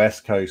on our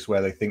west coast,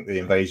 where they think the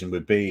invasion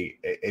would be,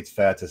 it's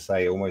fair to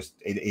say almost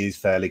it is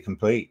fairly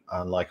complete.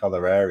 Unlike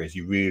other areas,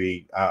 you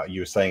really, you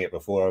were saying it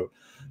before.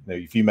 You know,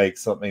 if you make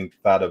something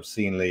that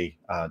obscenely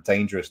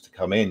dangerous to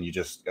come in, you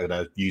just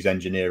use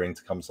engineering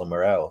to come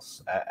somewhere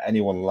else.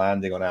 Anyone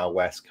landing on our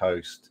west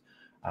coast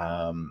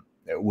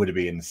it would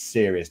be in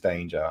serious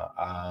danger.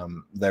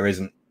 There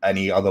isn't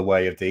any other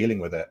way of dealing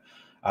with it.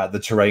 The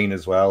terrain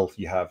as well,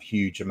 you have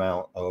huge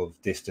amount of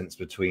distance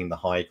between the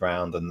high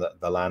ground and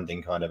the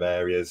landing kind of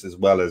areas, as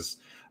well as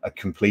a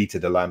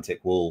completed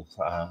Atlantic wall,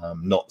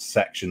 not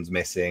sections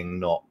missing,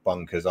 not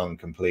bunkers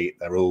incomplete.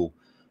 They're all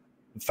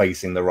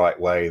facing the right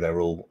way.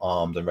 They're all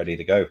armed and ready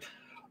to go.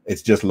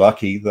 It's just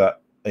lucky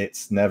that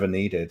it's never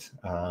needed.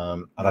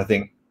 And I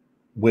think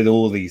with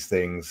all these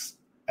things,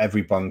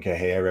 every bunker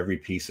here, every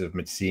piece of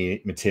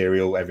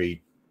material,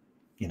 every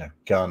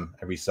gun,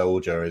 every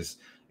soldier is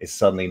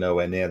suddenly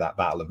nowhere near that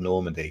Battle of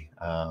Normandy.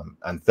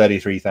 And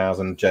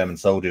 33,000 German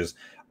soldiers,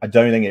 I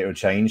don't think it would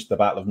change the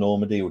Battle of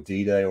Normandy or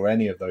D-Day or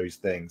any of those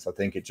things. I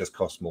think it just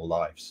costs more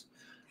lives.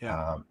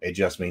 Yeah. It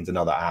just means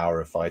another hour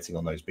of fighting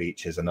on those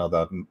beaches,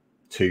 another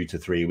 2 to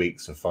 3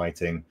 weeks of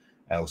fighting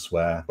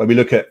elsewhere. When we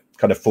look at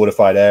kind of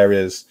fortified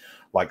areas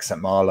like St.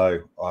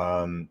 Malo,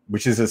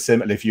 which is a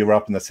similar, if you're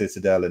up in the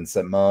Citadel in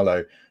St.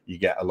 Malo, you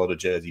get a lot of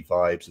Jersey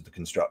vibes of the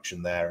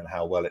construction there and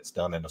how well it's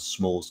done in a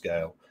small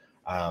scale.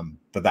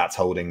 But that's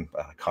holding,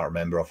 I can't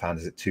remember offhand,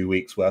 is it 2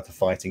 weeks worth of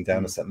fighting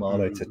down to St.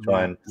 Malo to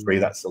try and free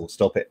that, or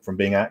stop it from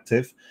being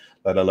active,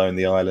 let alone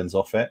the islands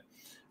off it.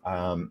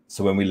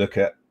 So when we look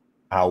at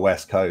our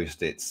west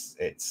coast, it's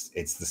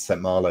the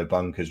St. Malo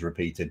bunkers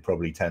repeated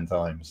probably 10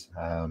 times.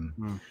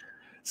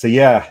 So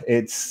yeah,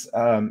 it's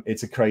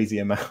a crazy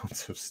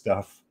amount of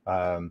stuff,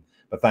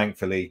 but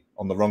thankfully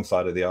on the wrong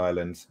side of the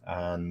island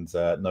and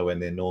nowhere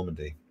near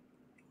Normandy.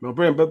 Well,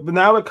 brilliant. But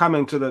now we're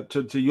coming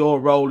to your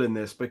role in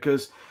this,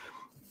 because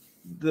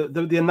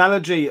the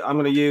analogy I'm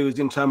going to use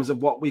in terms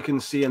of what we can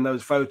see in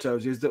those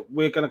photos is that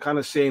we're going to kind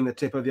of seeing the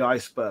tip of the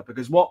iceberg,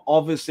 because what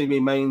obviously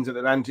remains at the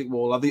Atlantic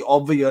Wall are the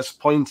obvious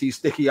pointy,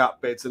 sticky up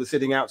bits that are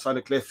sitting outside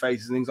of cliff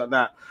faces and things like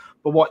that.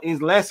 But what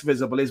is less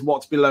visible is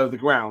what's below the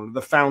ground,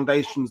 the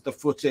foundations, the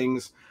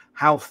footings,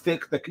 how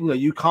thick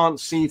you can't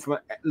see from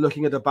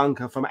looking at a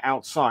bunker from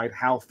outside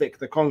how thick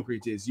the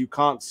concrete is. You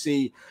can't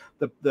see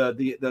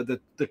the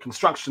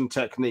construction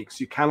techniques.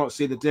 You cannot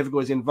see the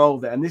difficulties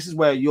involved there. And this is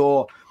where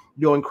your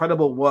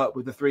incredible work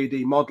with the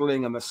 3D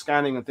modeling and the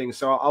scanning and things.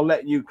 So I'll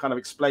let you kind of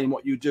explain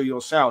what you do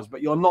yourselves,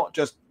 but you're not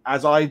just,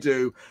 as I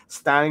do,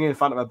 standing in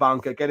front of a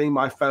bunker, getting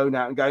my phone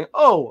out and going,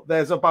 oh,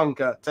 there's a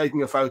bunker,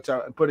 taking a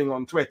photo and putting it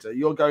on Twitter.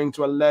 You're going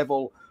to a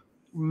level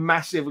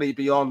massively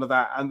beyond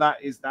that. And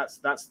that's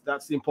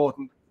the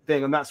important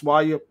thing. And that's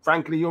why you're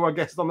a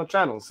guest on the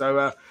channel.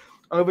 So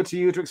over to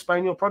you to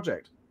explain your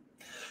project.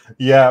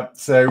 Yeah.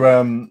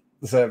 So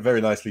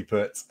very nicely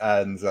put.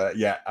 And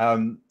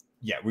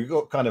yeah, we've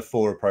got kind of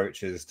 4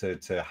 approaches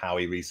to how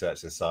we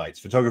research the sites: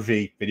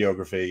 photography,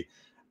 videography,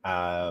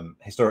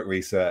 historic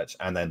research,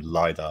 and then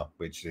LiDAR,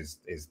 which is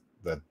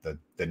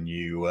the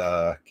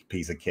new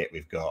piece of kit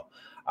we've got.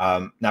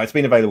 Now, it's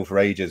been available for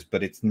ages,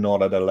 but it's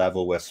not at a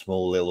level where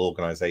small little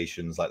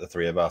organizations like the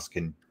 3 of us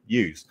can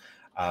use.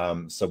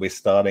 So we're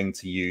starting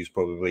to use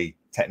probably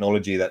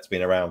technology that's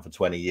been around for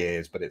 20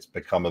 years, but it's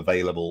become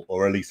available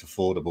or at least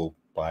affordable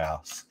by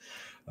us.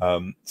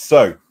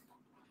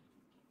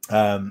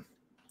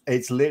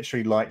 It's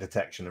literally light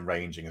detection and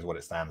ranging is what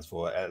it stands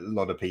for. A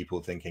lot of people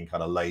thinking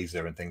kind of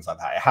laser and things like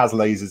that. It has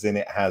lasers in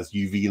it, has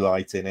UV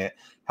light in it,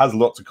 has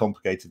lots of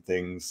complicated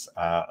things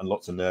and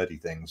lots of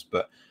nerdy things.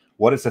 But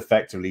what it's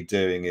effectively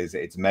doing is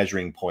it's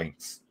measuring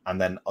points and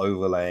then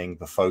overlaying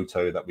the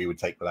photo that we would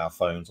take with our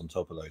phones on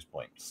top of those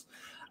points.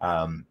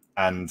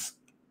 And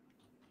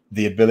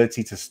the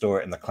ability to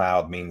store it in the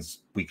cloud means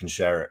we can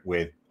share it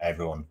with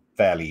everyone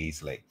fairly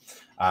easily.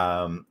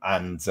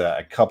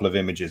 A couple of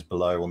images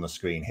below on the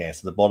screen here.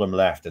 So the bottom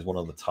left is one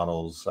of the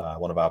tunnels,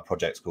 one of our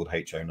projects called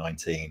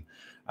HO19,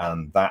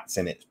 and that's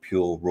in its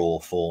pure raw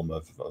form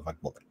of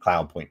the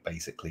cloud point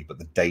basically, but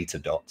the data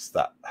dots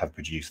that have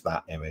produced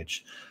that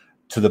image.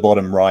 To the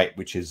bottom right,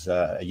 which is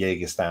a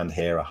Jaeger stand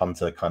here, a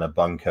hunter kind of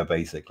bunker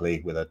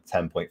basically with a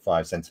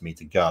 10.5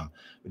 centimeter gun.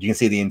 But you can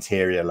see the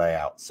interior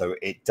layout. So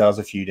it does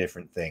a few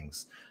different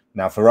things.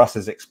 Now, for us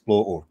as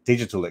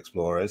digital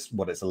explorers,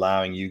 what it's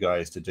allowing you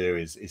guys to do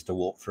is to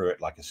walk through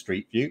it like a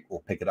street view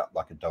or pick it up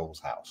like a doll's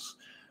house.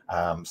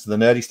 So the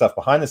nerdy stuff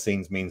behind the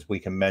scenes means we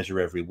can measure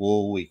every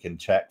wall. We can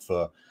check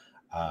for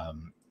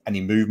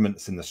any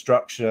movements in the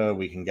structure.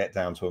 We can get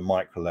down to a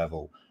micro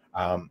level.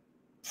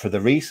 For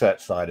the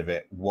research side of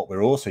it, what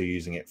we're also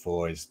using it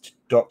for is to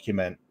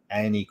document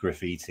any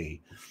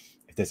graffiti.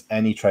 If there's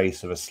any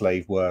trace of a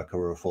slave worker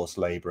or a forced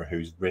laborer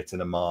who's written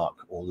a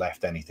mark or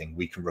left anything,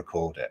 we can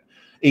record it.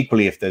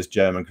 Equally, if there's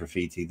German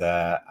graffiti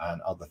there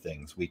and other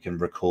things, we can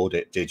record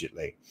it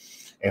digitally.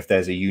 If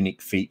there's a unique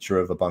feature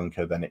of a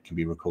bunker, then it can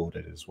be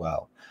recorded as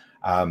well.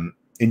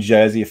 In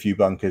Jersey, a few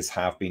bunkers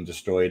have been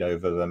destroyed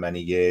over the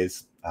many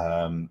years,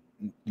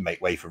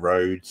 make way for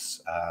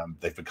roads.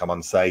 They've become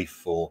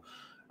unsafe or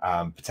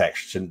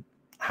protection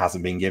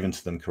hasn't been given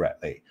to them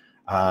correctly.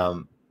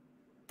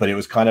 But it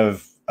was kind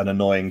of an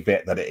annoying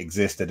bit that it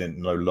existed and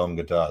no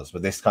longer does.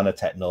 With this kind of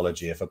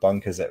technology, if a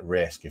bunker's at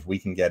risk, if we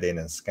can get in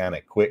and scan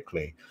it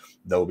quickly,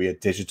 there will be a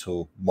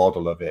digital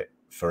model of it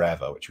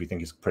forever, which we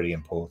think is pretty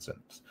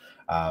important.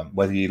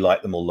 Whether you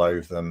like them or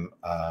loathe them,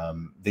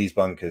 these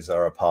bunkers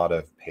are a part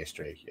of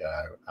history, you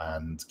know,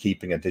 and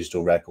keeping a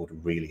digital record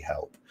will really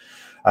help.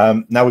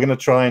 Now we're going to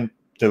try and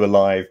do a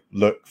live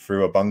look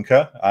through a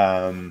bunker.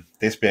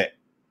 This bit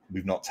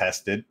we've not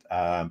tested,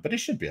 but it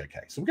should be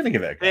okay. So we're going to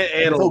give it a go.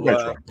 It'll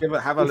work.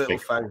 Have a little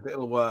faith.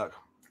 It'll work.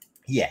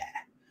 Yeah,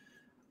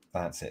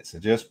 that's it. So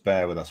just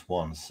bear with us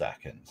 1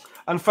 second.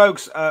 And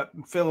folks,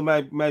 Phil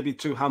may be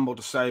too humble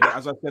to say, but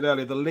as I said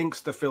earlier, the links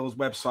to Phil's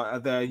website are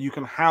there. You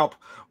can help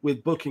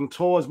with booking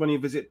tours when you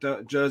visit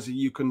Jersey.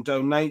 You can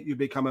donate. You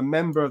become a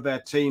member of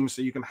their team,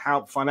 so you can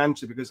help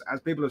financially. Because as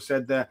people have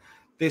said there,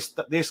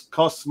 this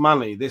costs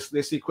money.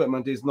 This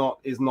equipment is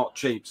not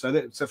cheap. So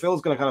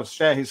Phil's going to kind of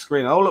share his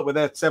screen. Oh look, we're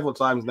there several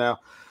times now.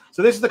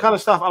 So this is the kind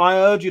of stuff, and I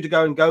urge you to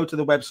go to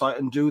the website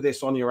and do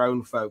this on your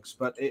own, folks.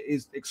 But it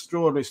is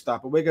extraordinary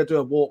stuff. But we're going to do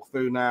a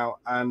walkthrough now,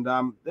 and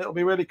it'll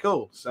be really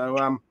cool.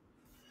 So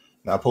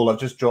now, Paul, I've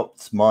just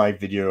dropped my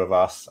video of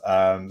us.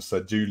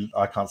 So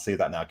I can't see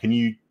that now. Can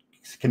you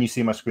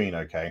see my screen?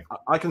 Okay.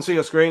 I can see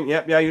your screen.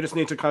 Yep. Yeah. You just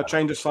need to kind of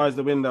change the size of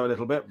the window a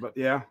little bit. But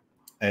yeah.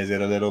 Is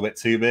it a little bit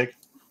too big?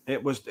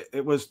 It was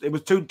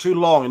too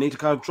long. You need to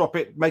kind of drop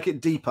it, make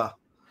it deeper,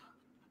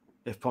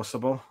 if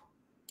possible.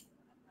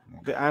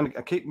 And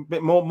keep a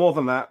bit more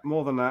than that.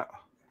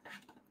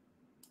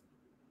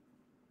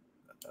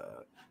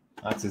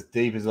 That's as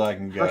deep as I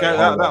can go. Okay,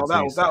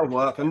 that'll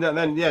work. And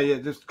then yeah,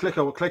 just click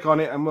on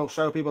it, and we'll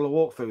show people a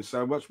walkthrough.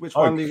 So which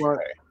one do you want?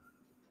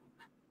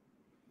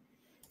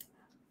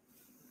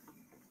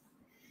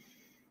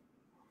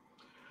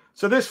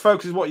 So this,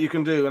 folks, is what you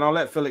can do, and I'll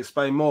let Phil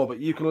explain more, but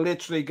you can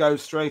literally go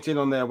straight in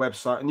on their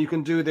website, and you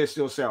can do this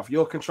yourself.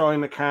 You're controlling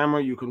the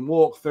camera. You can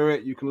walk through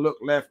it. You can look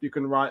left. You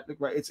can right. Look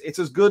right. It's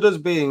as good as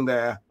being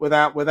there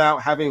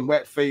without having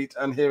wet feet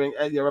and hearing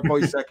your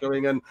voice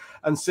echoing and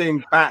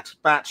seeing bat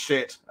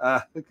shit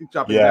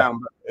jumping down.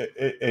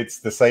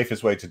 It's the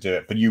safest way to do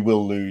it, but you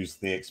will lose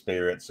the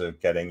experience of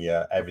getting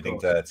everything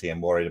dirty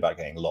and worried about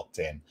getting locked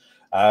in.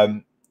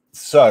 And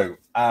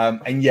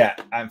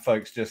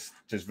folks, just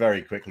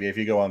very quickly, if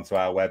you go onto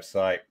our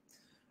website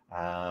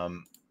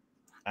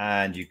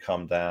and you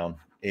come down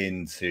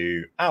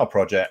into our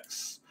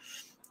projects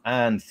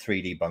and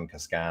 3D bunker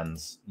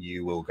scans,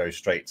 you will go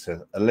straight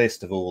to a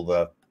list of all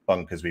the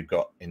bunkers we've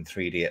got in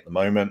 3D at the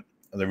moment,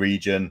 the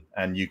region,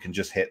 and you can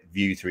just hit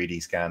view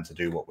 3D scan to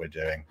do what we're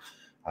doing.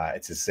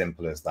 It's as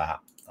simple as that.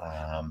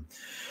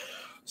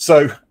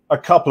 So a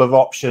couple of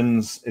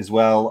options as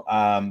well.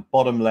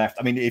 Bottom left,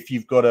 I mean, if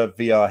you've got a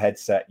VR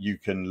headset, you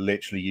can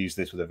literally use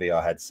this with a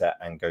VR headset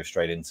and go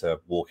straight into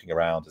walking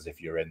around as if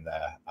you're in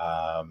there.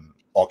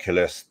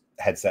 Oculus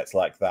headsets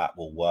like that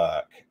will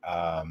work.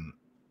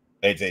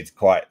 It's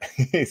quite,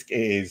 it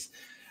is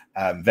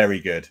very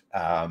good,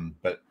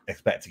 but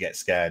expect to get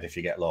scared if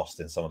you get lost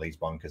in some of these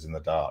bunkers in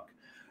the dark.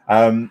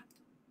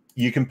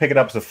 You can pick it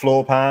up as a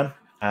floor pan,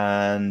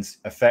 and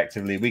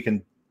effectively we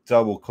can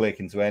double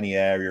click into any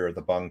area of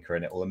the bunker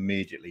and it will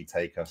immediately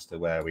take us to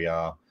where we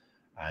are.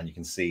 And you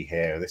can see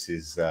here, this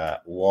is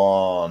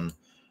one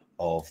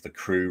of the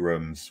crew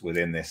rooms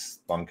within this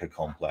bunker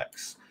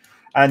complex.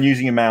 And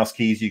using your mouse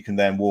keys, you can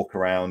then walk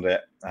around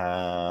it.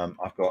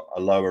 I've got a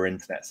lower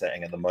internet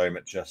setting at the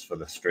moment just for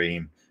the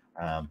stream,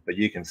 but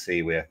you can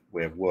see we're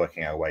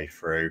working our way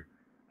through,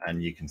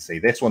 and you can see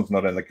this one's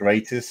not in the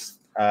greatest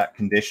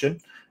condition.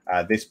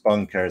 This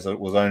bunker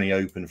was only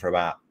open for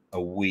about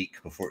a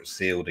week before it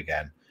sealed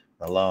again.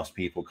 The last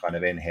people kind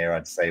of in here,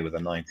 I'd say, were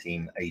the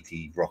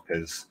 1980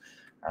 rockers,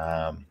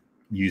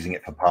 using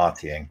it for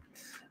partying.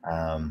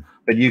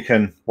 But you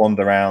can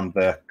wander around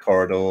the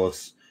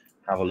corridors,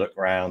 have a look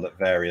around at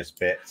various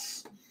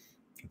bits.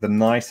 The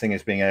nice thing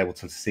is being able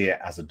to see it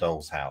as a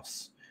doll's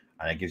house,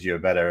 and it gives you a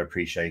better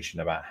appreciation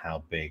about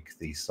how big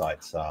these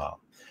sites are.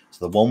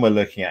 So the one we're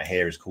looking at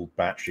here is called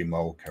Battery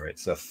Molka.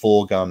 It's a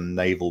 4-gun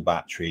naval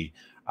battery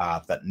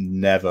that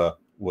never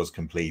was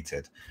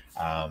completed.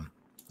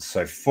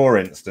 So for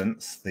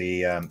instance,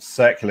 the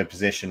circular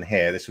position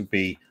here, this would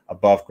be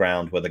above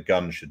ground where the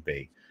gun should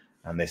be.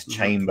 And this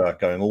chamber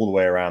going all the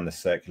way around the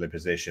circular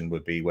position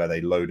would be where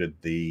they loaded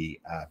the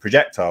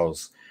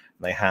projectiles.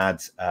 They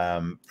had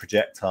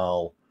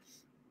projectile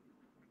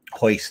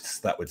hoists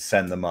that would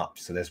send them up.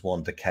 So there's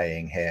one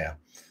decaying here.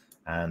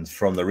 And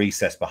from the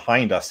recess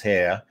behind us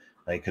here,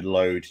 they could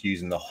load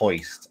using the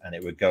hoist, and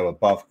it would go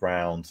above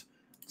ground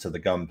to the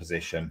gun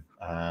position.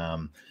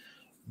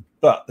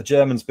 But the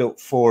Germans built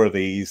 4 of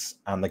these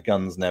and the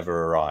guns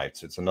never arrived.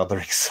 So it's another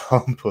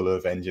example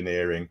of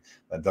engineering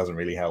that doesn't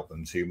really help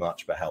them too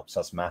much, but helps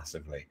us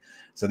massively.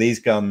 So these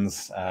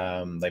guns,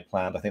 they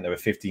planned, I think there were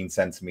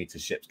 15-centimeter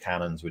ship's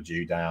cannons were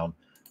due down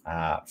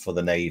for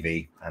the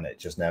Navy, and it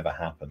just never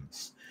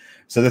happens.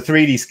 So the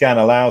 3D scan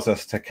allows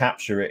us to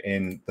capture it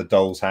in the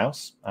doll's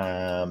house.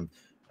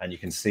 And you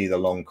can see the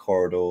long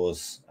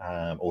corridors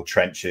or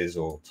trenches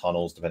or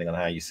tunnels, depending on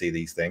how you see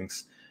these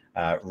things,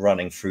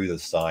 running through the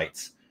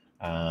site.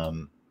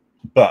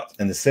 But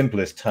in the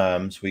simplest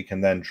terms, we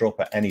can then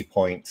drop at any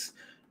point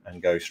and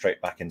go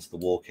straight back into the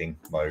walking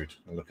mode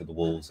and look at the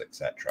walls,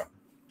 etc.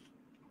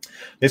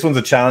 This one's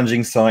a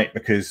challenging site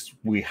because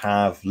we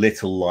have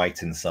little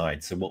light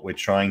inside. So what we're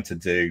trying to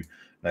do,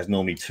 there's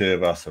normally 2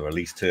 of us, or at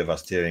least 2 of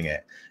us doing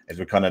it, is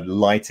we're kind of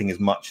lighting as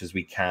much as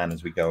we can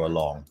as we go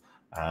along.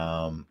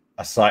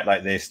 A site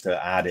like this,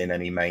 to add in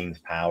any mains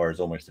power is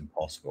almost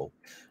impossible.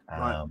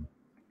 Right.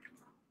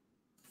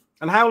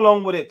 And how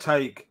long would it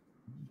take,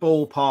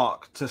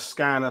 ballpark, to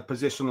scan a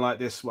position like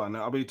this one?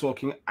 Are we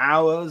talking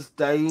hours,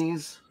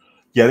 days?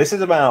 Yeah, this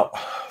is about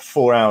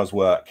 4 hours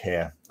work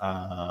here.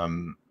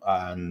 The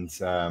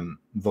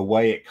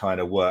way it kind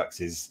of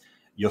works is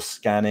you're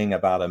scanning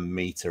about a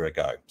meter a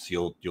go.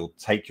 So you'll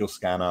take your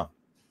scanner,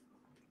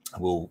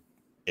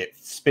 it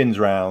spins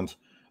around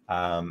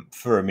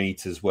for a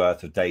meter's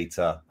worth of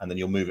data, and then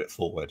you'll move it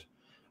forward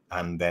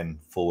and then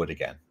forward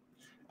again.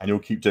 And you'll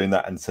keep doing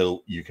that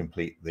until you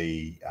complete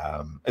the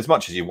as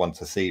much as you want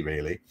to see,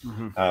 really.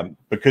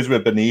 Because we're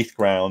beneath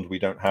ground, we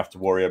don't have to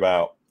worry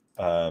about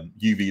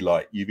UV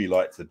light. UV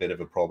light's a bit of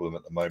a problem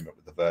at the moment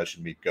with the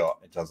version we've got.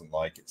 It doesn't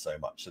like it so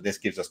much. So this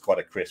gives us quite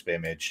a crisp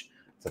image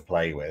to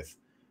play with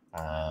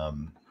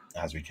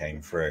as we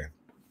came through.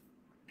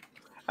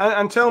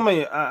 And tell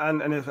me,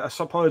 and if, I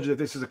apologize if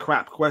this is a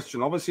crap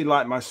question. Obviously,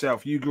 like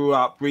myself, you grew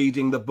up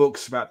reading the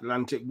books about the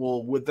Atlantic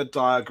Wall with the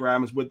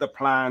diagrams, with the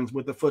plans,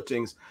 with the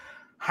footings.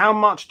 How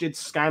much did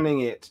scanning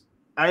it,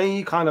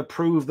 A, kind of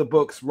prove the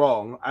books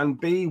wrong, and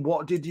B,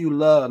 what did you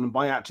learn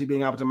by actually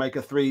being able to make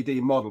a 3D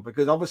model?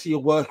 Because obviously you're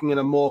working in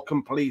a more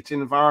complete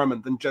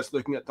environment than just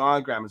looking at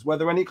diagrams. Were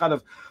there any kind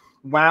of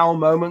wow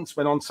moments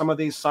when on some of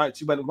these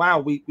sites you went, wow,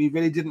 we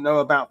really didn't know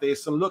about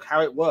this, and look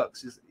how it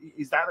works?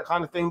 Is that the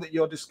kind of thing that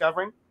you're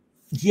discovering?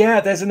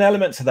 Yeah, there's an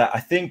element to that. I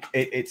think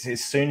it's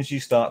as soon as you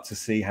start to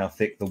see how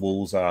thick the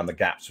walls are and the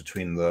gaps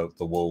between the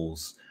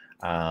walls,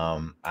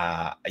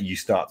 you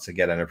start to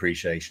get an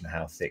appreciation of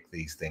how thick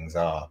these things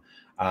are.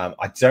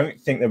 I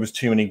don't think there was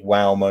too many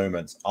wow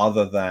moments,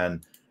 other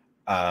than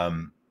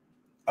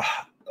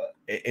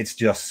it's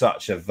just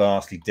such a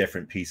vastly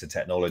different piece of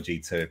technology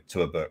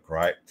to a book,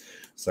 right?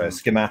 So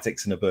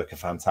schematics in a book are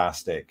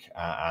fantastic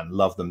and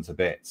love them to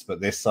bits,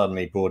 but this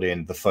suddenly brought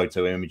in the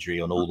photo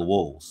imagery on all the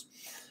walls,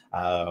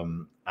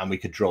 and we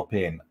could drop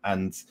in.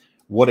 And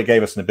what it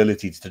gave us an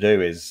ability to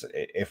do is,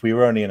 if we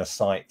were only in a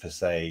site for,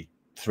 say,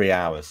 3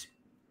 hours,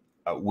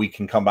 we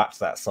can come back to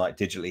that site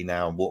digitally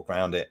now and walk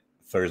around it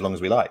for as long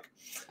as we like.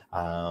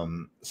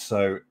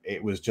 So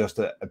it was just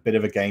a bit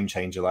of a game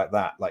changer like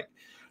that. Like,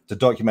 to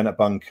document a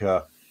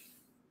bunker,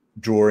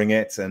 drawing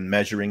it and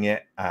measuring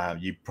it,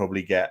 you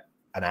probably get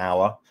an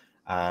hour,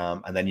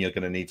 and then you're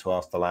going to need to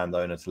ask the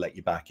landowner to let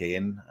you back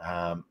in.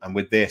 And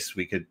with this,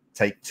 we could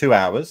take 2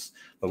 hours,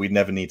 but we'd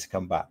never need to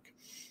come back.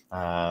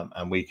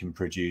 And we can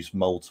produce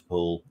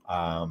multiple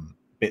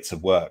bits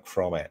of work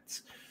from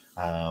it.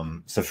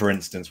 So, for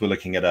instance, we're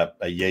looking at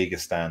a Jaeger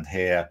stand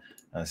here.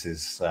 This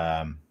is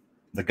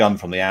the gun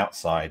from the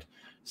outside.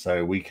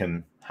 So we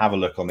can have a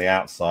look on the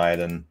outside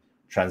and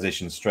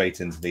transition straight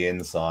into the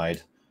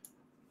inside,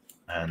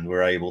 and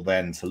we're able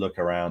then to look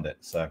around it.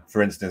 So,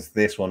 for instance,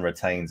 this one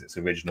retains its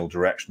original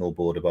directional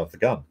board above the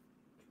gun.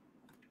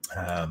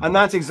 And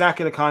that's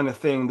exactly the kind of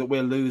thing that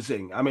we're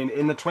losing. I mean,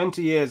 in the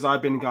 20 years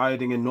I've been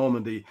guiding in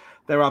Normandy,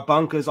 there are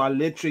bunkers I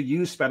literally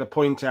used to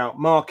point out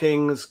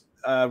markings,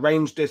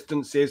 range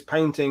distances,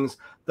 paintings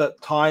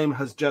that time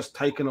has just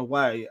taken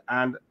away.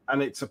 And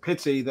it's a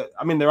pity that,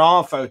 I mean, there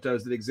are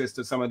photos that exist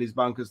of some of these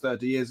bunkers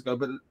 30 years ago,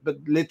 but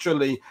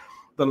literally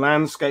the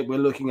landscape we're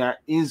looking at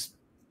is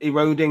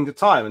eroding to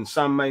time. And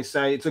some may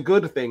say it's a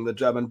good thing the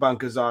German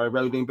bunkers are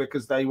eroding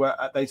because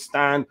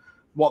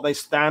what they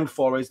stand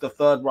for is the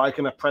Third Reich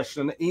and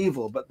oppression and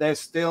evil. But there's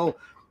still,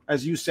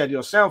 as you said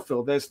yourself,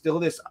 Phil, there's still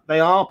this, they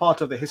are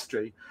part of the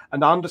history,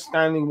 and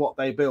understanding what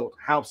they built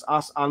helps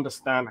us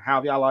understand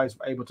how the Allies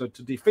were able to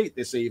defeat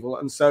this evil.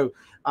 And so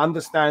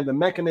understand the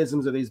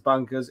mechanisms of these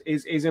bunkers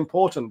is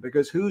important,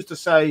 because who's to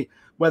say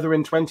whether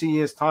in 20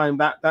 years time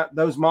that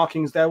those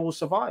markings there will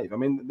survive? I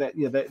mean,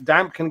 the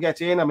damp can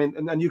get in. I mean,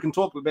 and you can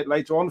talk a bit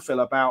later on,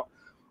 Phil, about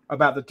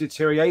the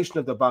deterioration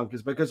of the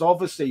bunkers, because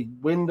obviously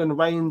wind and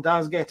rain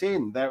does get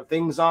in there.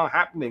 Things are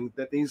happening,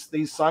 that these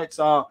sites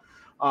are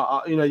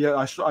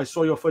I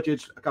saw your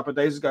footage a couple of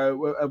days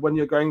ago when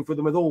you're going through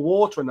them with all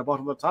water in the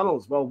bottom of the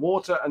tunnels. Well,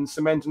 water and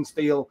cement and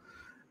steel,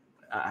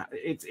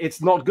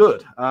 it's not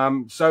good.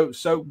 So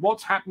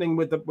what's happening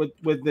with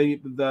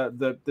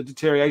the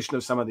deterioration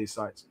of some of these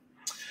sites?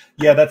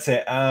 Yeah, that's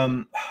it.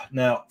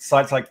 Now,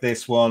 sites like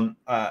this one,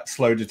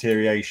 slow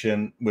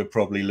deterioration, we're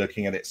probably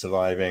looking at it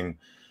surviving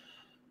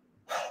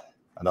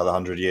another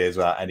 100 years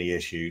without any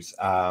issues.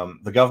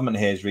 The government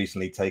here has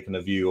recently taken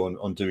a view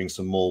on doing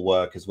some more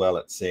work as well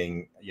at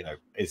seeing,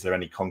 is there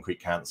any concrete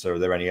cancer? Are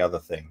there any other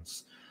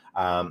things?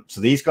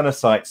 So these kind of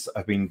sites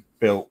have been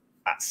built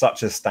at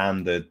such a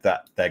standard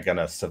that they're going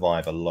to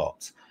survive a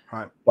lot.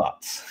 Right.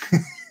 But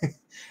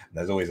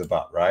there's always a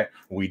but, right?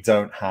 We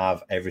don't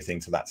have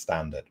everything to that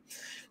standard.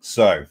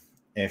 So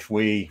if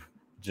we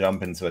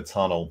jump into a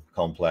tunnel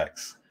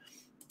complex,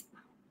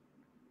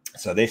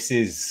 so this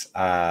is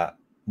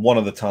one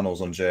of the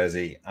tunnels on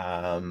Jersey.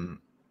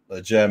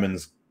 The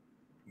Germans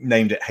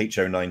named it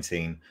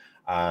HO19.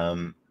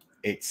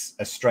 It's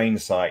a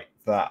strange site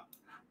that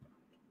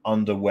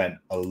underwent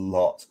a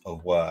lot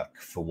of work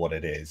for what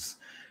it is.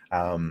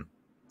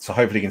 So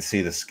hopefully you can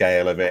see the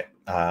scale of it.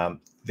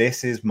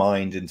 This is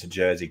mined into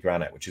Jersey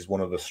granite, which is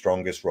one of the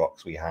strongest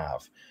rocks we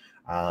have.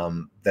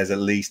 There's at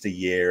least a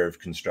year of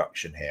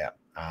construction here.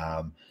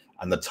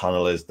 And the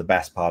tunnel is the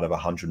best part of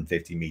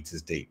 150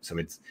 meters deep. So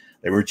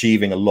they were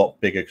achieving a lot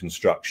bigger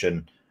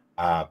construction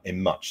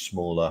in much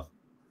smaller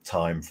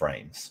time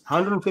frames.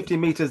 150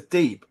 meters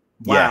deep.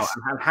 Wow. Yes.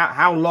 And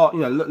how long,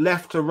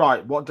 left to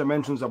right, what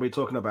dimensions are we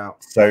talking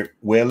about? So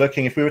we're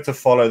looking, if we were to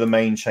follow the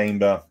main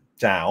chamber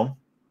down,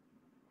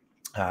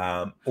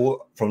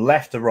 or from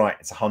left to right,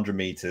 it's 100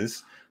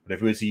 meters. But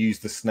if we were to use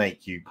the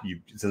snake,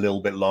 it's a little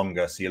bit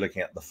longer. So you're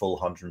looking at the full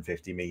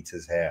 150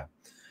 meters here.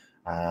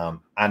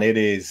 And it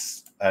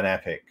is an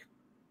epic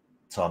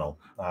tunnel.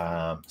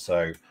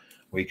 So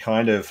we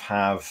kind of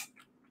have,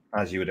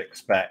 as you would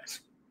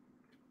expect,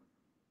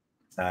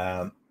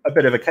 a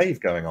bit of a cave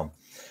going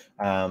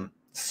on.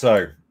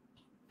 So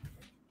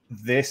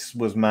this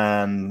was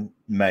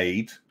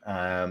man-made.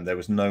 There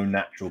was no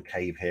natural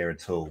cave here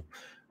at all.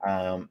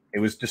 It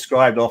was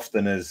described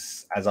often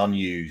as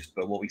unused,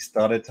 but what we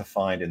started to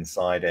find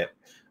inside it,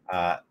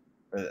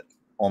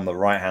 on the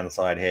right-hand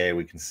side here,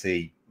 we can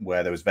see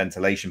where there was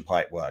ventilation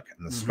pipe work,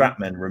 and the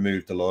scrapmen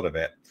removed a lot of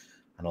it.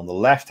 And on the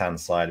left-hand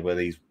side, where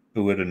these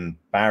wooden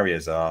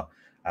barriers are,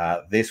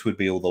 this would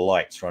be all the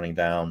lights running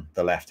down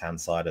the left-hand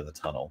side of the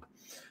tunnel.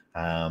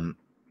 And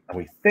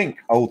we think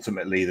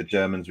ultimately the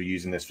Germans were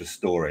using this for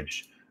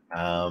storage.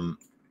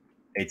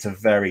 It's a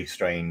very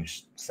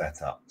strange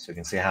setup. So you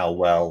can see how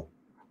well,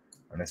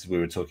 and this is, we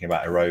were talking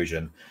about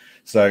erosion.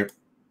 So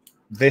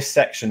this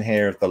section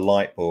here of the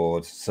light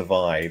board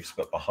survives,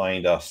 but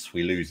behind us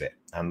we lose it,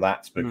 and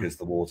that's because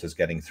the water's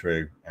getting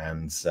through,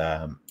 and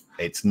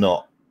it's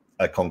not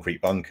a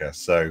concrete bunker,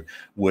 so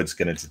wood's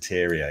going to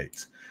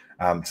deteriorate.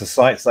 So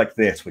sites like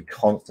this, we're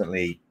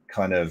constantly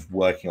kind of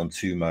working on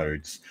two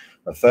modes.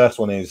 The first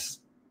one is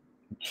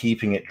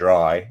keeping it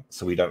dry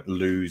so we don't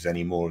lose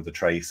any more of the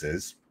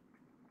traces,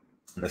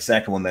 and the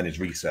second one then is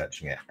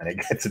researching it, and it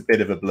gets a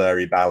bit of a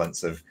blurry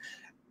balance of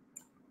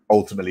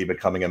ultimately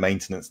becoming a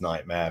maintenance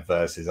nightmare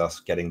versus us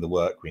getting the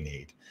work we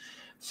need.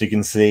 So you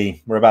can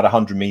see we're about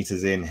 100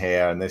 meters in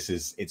here, and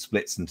it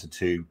splits into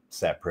two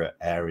separate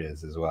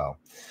areas as well.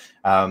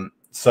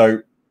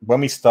 So when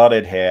we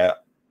started here,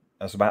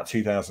 that's about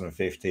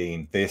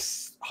 2015,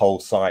 this whole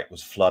site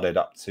was flooded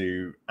up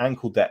to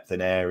ankle depth in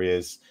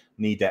areas,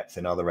 knee depth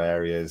in other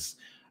areas,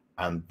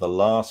 and the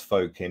last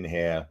folk in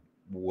here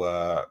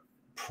were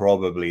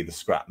probably the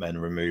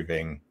scrapmen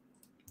removing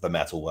the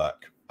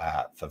metalwork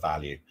for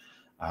value.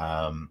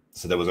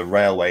 So there was a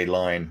railway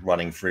line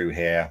running through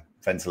here,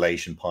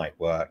 ventilation pipe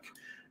work,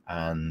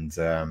 and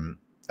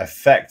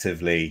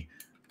effectively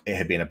it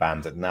had been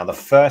abandoned. Now the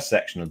first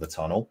section of the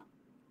tunnel,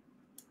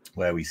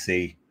 where we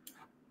see,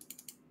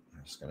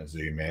 I'm just going to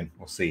zoom in,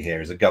 we'll see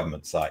here is a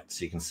government site.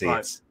 So you can see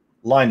It's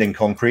lined in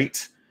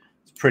concrete,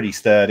 it's pretty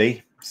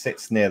sturdy,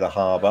 sits near the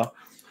harbour.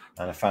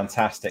 and a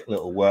fantastic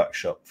little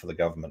workshop for the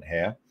government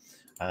here.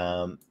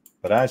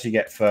 But as you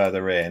get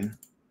further in,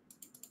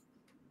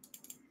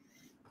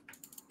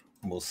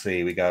 we'll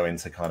see we go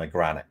into kind of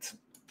granite.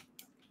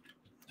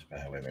 Just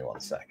bear with me 1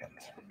 second.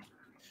 So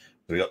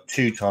we've got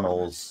 2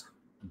 tunnels,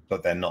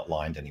 but they're not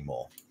lined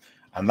anymore.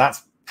 And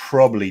that's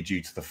probably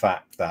due to the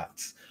fact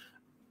that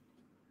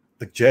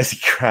the Jersey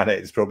granite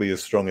is probably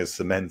as strong as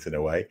cement in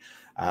a way.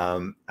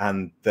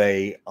 And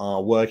they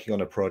are working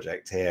on a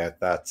project here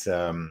that,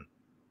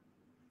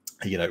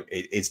 you know,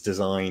 it's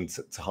designed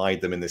to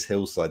hide them in this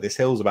hillside. This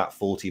hill's about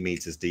 40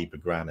 meters deep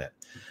of granite.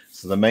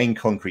 So the main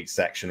concrete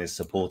section is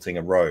supporting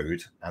a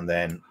road, and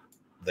then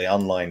the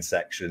unlined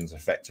sections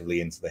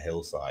effectively into the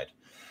hillside.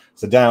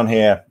 So down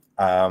here,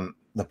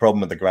 the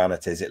problem with the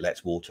granite is it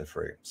lets water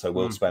through. So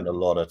we'll spend a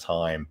lot of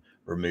time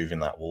removing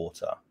that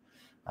water.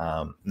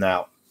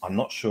 Now, I'm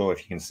not sure if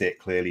you can see it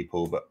clearly,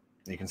 Paul, but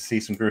you can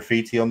see some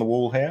graffiti on the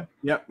wall here.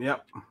 Yep,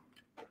 yep.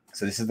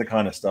 So this is the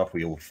kind of stuff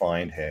we all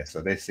find here.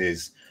 So this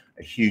is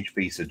a huge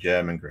piece of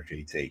German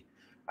graffiti.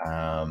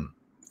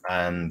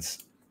 And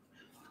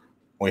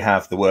we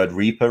have the word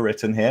Reaper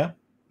written here.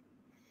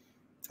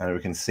 And we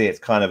can see it's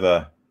kind of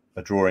a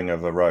drawing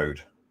of a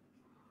road.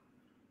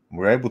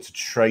 We're able to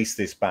trace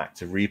this back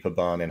to Reaper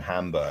Barn in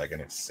Hamburg,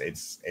 and it's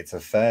a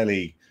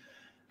fairly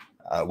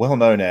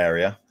well-known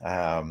area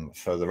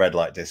for the red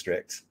light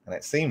district, and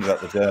it seems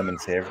that the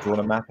Germans here have drawn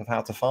a map of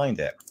how to find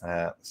it,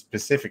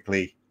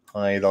 specifically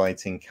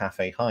highlighting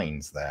Cafe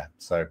Heinz there.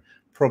 So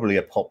probably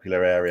a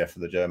popular area for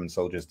the German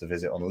soldiers to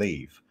visit on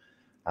leave,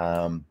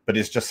 but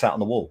it's just sat on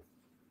the wall.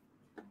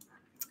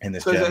 In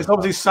this, so it's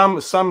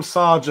obviously some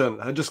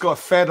sergeant had just got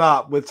fed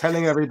up with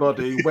telling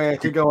everybody where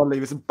to go on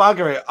leave. It's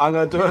bugger it, I'm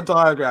going to do a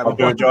diagram. I'll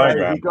do a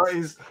diagram. He got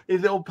his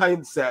little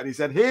paint set, and he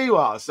said, "Here you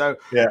are. So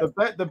yeah,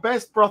 the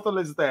best brothel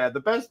is there.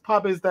 The best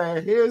pub is there.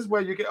 Here's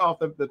where you get off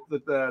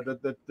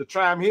the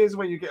tram. Here's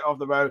where you get off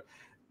the road."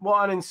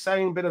 What an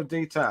insane bit of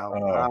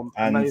detail!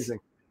 Amazing.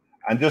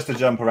 And just to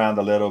jump around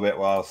a little bit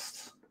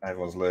whilst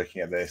everyone's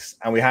looking at this,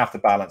 and we have to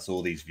balance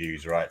all these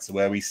views, right? So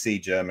where we see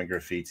German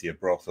graffiti of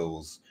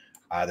brothels,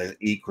 there's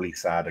equally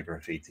sadder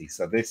graffiti.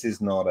 So this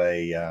is not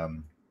a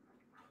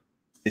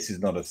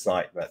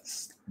site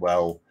that's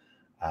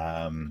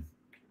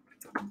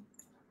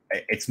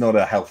it's not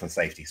a health and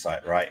safety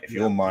site, right? If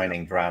you're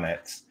mining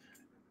granite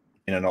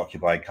in an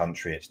occupied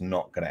country, it's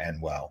not going to end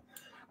well.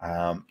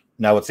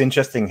 Now, what's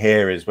interesting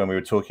here is when we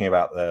were talking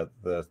about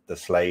the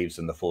slaves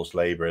and the forced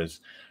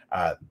laborers,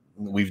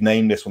 we've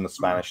named this one the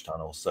Spanish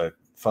Tunnel. So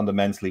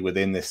fundamentally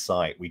within this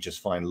site, we just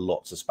find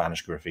lots of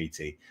Spanish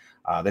graffiti.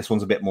 This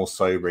one's a bit more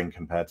sobering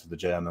compared to the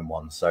German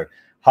one. So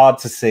hard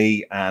to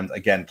see. And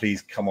again,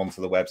 please come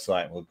onto the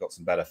website. We've got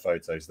some better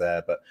photos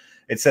there. But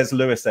it says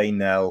Louis A.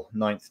 Nell,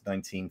 9th,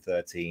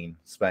 1913,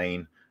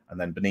 Spain. And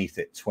then beneath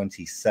it,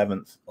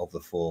 27th of the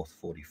 4th,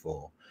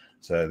 44.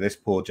 So this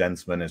poor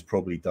gentleman has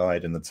probably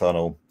died in the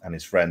tunnel, and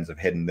his friends have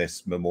hidden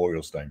this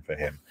memorial stone for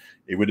him.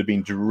 It would have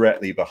been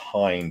directly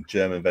behind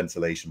German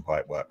ventilation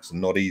pipeworks and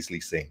not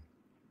easily seen.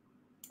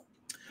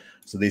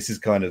 So this is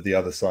kind of the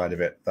other side of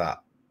it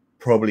that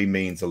probably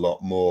means a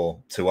lot more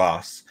to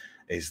us,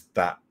 is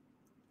that,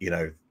 you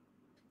know,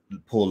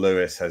 poor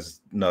Lewis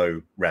has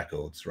no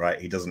records,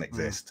 right? He doesn't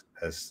exist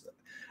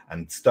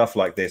and stuff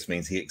like this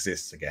means he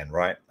exists again,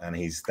 right? And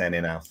he's then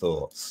in our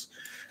thoughts.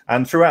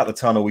 And throughout the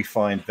tunnel, we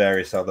find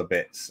various other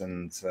bits,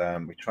 and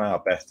we try our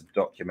best to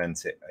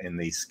document it in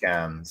these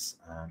scans.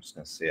 I'm just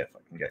going to see if I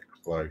can get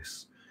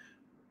close.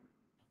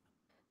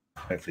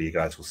 Hopefully you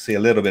guys will see a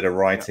little bit of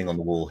writing on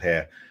the wall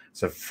here.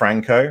 So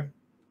Franco,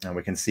 and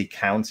we can see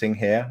counting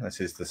here. This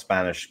is the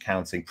Spanish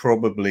counting,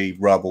 probably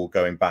rubble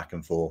going back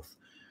and forth.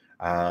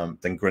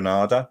 Then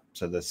Granada,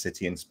 so the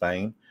city in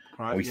Spain.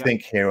 Right, we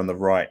think here on the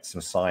right,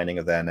 some signing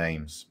of their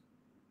names.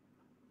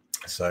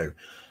 So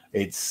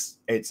it's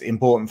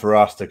important for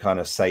us to kind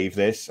of save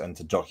this and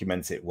to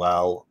document it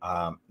well.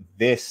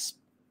 This,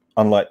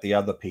 unlike the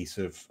other piece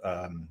of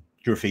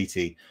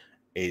graffiti,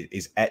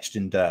 is etched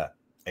in dirt.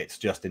 It's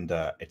just in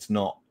dirt. It's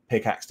not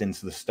pickaxed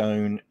into the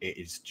stone. It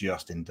is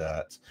just in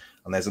dirt.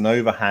 And there's an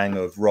overhang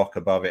of rock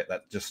above it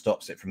that just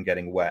stops it from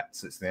getting wet.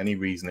 So it's the only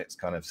reason it's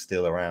kind of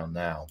still around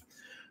now.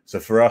 So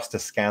for us to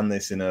scan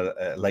this in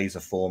a laser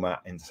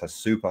format into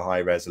super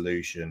high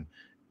resolution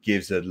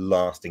gives a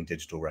lasting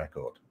digital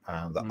record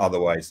that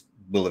otherwise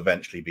will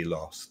eventually be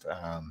lost.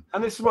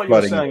 And this is what you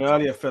were saying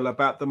earlier, Phil,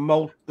 about the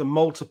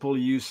multiple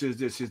uses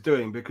this is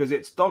doing, because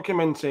it's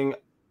documenting,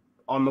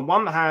 on the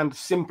one hand,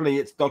 simply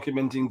it's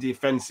documenting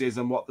defenses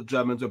and what the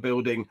Germans are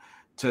building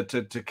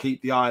to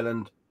keep the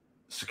island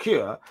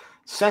secure.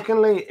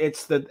 Secondly,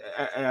 it's the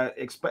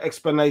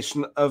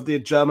explanation of the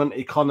German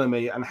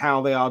economy and how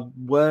they are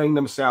wearing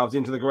themselves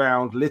into the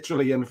ground,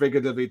 literally and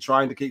figuratively,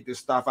 trying to keep this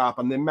stuff up,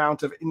 and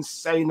the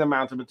insane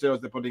amount of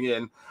materials they're putting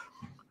in.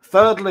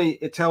 Thirdly,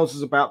 it tells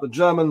us about the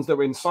Germans that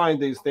were inside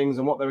these things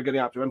and what they were getting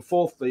up to. And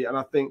fourthly, and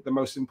I think the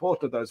most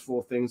important of those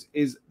four things,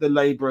 is the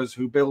laborers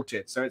who built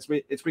it. So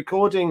it's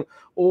recording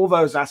all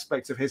those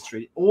aspects of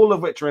history, all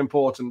of which are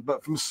important,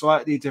 but from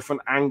slightly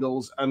different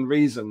angles and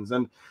reasons.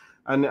 And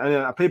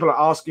And people are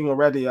asking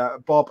already.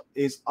 Bob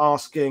is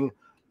asking,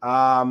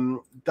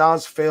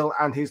 does Phil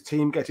and his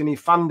team get any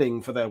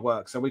funding for their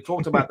work? So we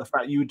talked about the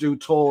fact you do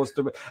tours.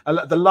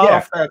 The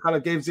laugh there kind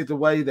of gives it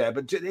away there.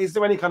 But is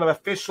there any kind of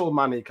official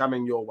money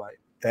coming your way?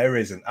 There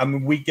isn't. I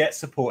mean, we get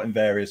support in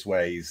various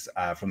ways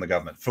from the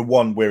government. For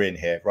one, we're in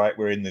here, right?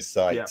 We're in this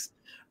site,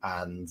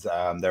 and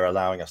they're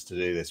allowing us to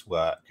do this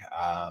work,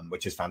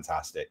 which is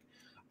fantastic.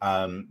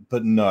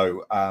 But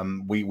no,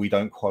 we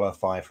don't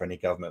qualify for any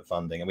government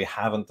funding, and we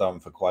haven't done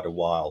for quite a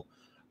while.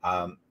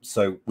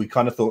 So we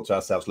kind of thought to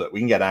ourselves, look, we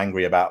can get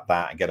angry about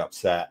that and get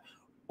upset,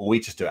 or we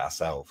just do it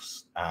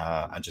ourselves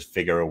and just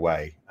figure a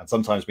way. And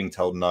sometimes being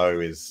told no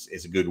is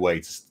a good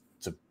way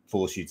to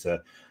force you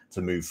to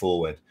move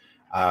forward.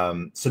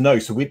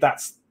 So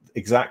that's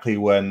exactly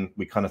when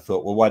we kind of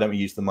thought, well, why don't we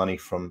use the money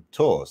from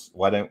tours?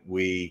 Why don't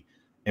we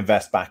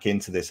invest back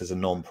into this as a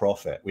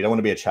non-profit? We don't want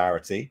to be a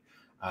charity,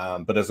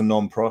 but as a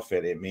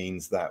non-profit, it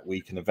means that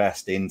we can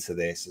invest into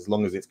this as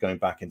long as it's going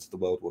back into the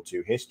World War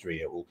II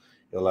history. It'll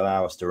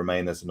allow us to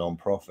remain as a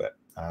non-profit.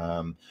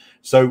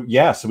 So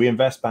we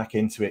invest back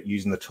into it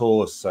using the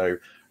tours. So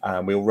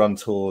we'll run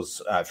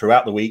tours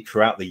throughout the week,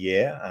 throughout the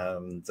year,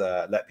 and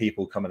let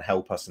people come and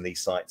help us in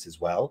these sites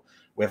as well.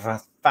 We have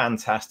a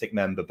fantastic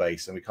member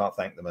base, and we can't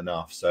thank them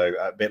enough. So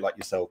a bit like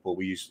yourself, Paul,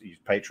 we use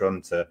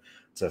Patreon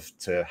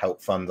to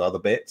help fund other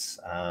bits.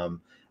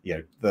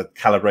 The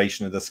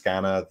calibration of the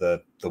scanner,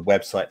 the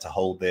website to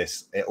hold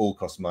this, it all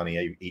costs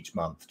money each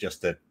month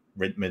just to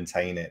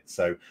maintain it.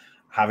 So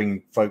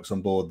having folks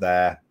on board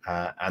there,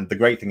 and the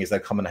great thing is they'll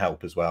come and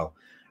help as well.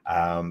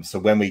 So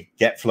when we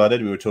get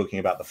flooded, we were talking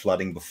about the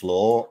flooding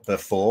before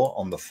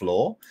on the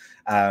floor.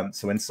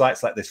 So when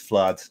sites like this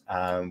flood,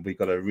 we've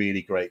got a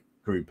really great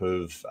group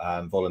of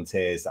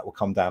volunteers that will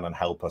come down and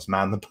help us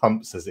man the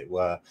pumps, as it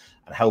were,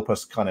 and help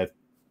us kind of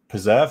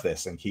preserve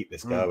this and keep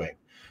this going.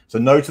 So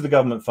no to the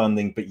government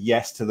funding, but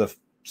yes to the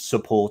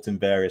support in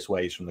various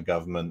ways from the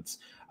government.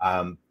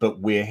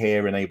 But we're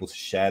here and able to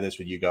share this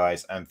with you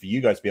guys, and for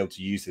you guys to be able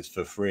to use this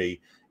for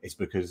free, it's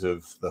because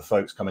of the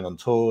folks coming on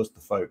tours,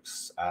 the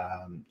folks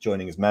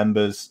joining as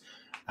members,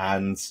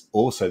 and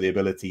also the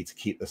ability to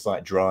keep the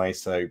site dry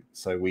so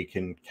we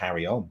can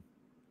carry on.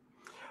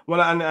 Well,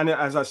 and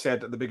as I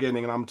said at the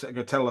beginning, and I'm going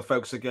to tell the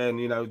folks again,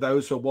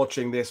 those who are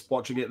watching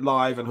it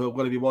live and who are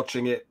going to be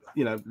watching it,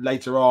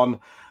 later on,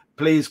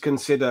 please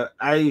consider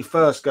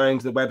first going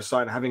to the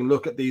website and having a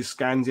look at these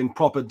scans in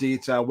proper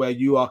detail where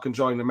you are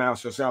controlling the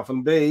mouse yourself,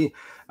 and B,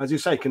 as you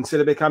say,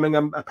 consider becoming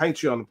a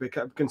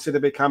Patreon, consider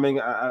becoming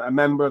a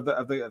member of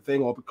the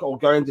thing, or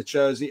going to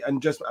Jersey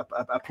and just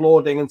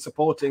applauding and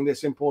supporting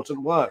this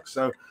important work.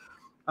 So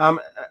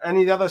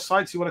any other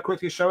sites you want to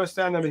quickly show us,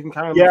 Dan? Then we can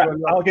carry on. Yeah,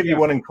 I'll give you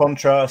one in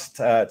contrast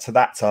to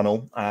that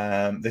tunnel.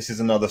 This is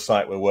another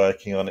site we're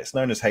working on. It's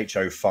known as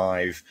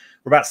HO5.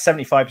 We're about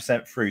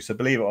 75% through, so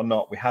believe it or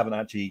not, we haven't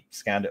actually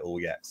scanned it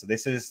all yet. So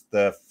this is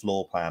the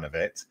floor plan of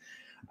it.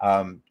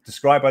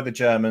 Described by the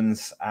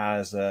Germans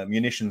as a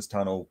munitions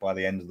tunnel by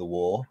the end of the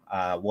war.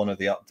 One of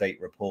the update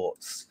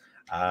reports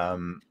are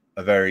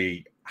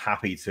very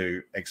happy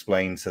to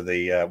explain to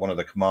the one of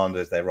the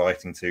commanders they're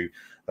writing to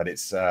that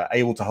it's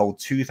able to hold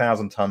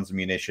 2,000 tons of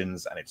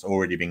munitions, and it's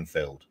already being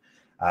filled.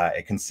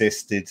 It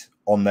consisted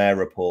on their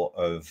report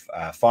of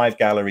 5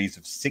 galleries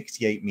of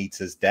 68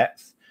 meters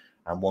depth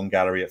and 1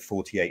 gallery at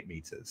 48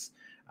 meters.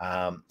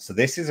 So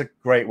this is a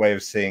great way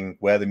of seeing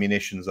where the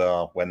munitions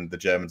are when the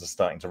Germans are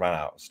starting to run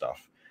out of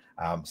stuff.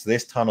 So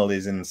this tunnel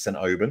is in St.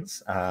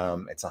 Albans.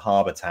 It's a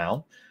harbour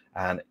town,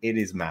 and it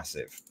is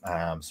massive.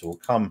 So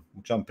we'll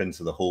jump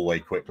into the hallway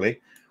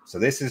quickly. So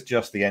this is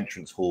just the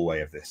entrance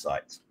hallway of this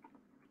site.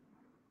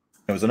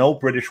 It was an old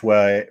British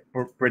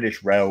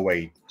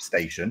railway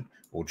station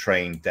or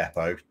train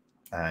depot.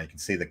 You can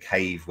see the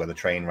cave where the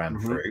train ran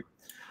through.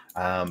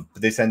 But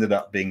this ended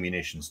up being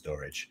munition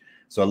storage.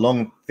 So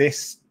along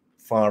this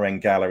far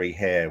end gallery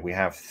here, we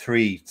have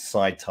 3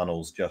 side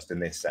tunnels just in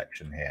this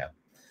section here.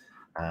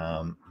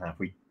 Now if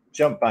we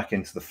jump back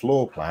into the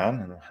floor plan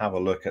and have a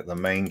look at the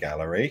main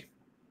gallery,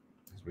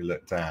 as we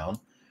look down,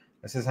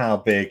 this is how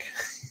big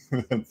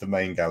the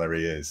main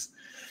gallery is.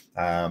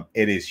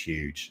 It is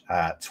huge.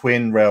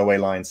 Twin railway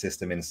line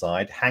system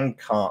inside. Hand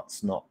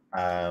carts not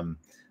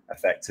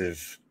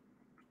effective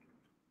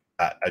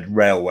a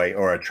railway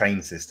or a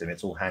train system.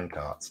 It's all hand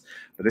carts.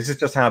 But this is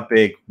just how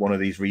big one of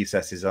these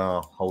recesses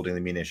are holding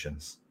the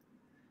munitions.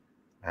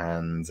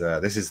 And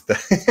this is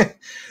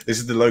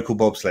the local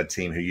bobsled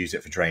team who use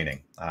it for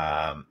training.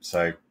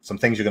 So some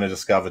things you're going to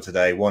discover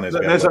today. One is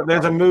there's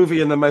a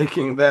movie in the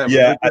making there.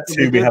 Yeah, at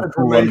 2 we have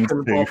Cool Runnings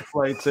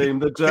bobsleigh team,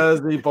 the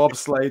Jersey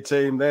bobsleigh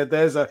team.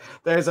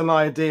 There's an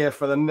idea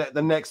for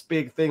the next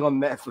big thing on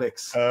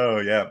Netflix.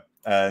 Oh yeah,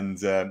 and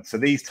so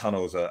these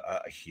tunnels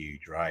are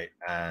huge, right?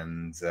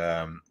 And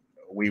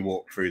we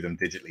walk through them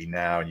digitally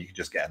now, and you can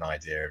just get an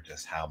idea of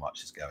just how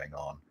much is going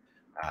on.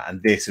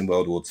 And this in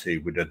World War II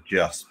would have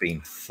just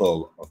been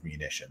full of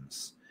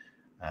munitions.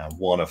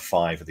 One of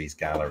 5 of these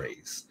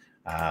galleries.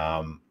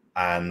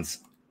 And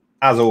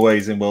as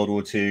always in World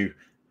War II,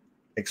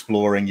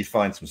 exploring, you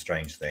find some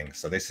strange things.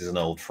 So this is an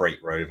old freight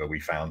rover we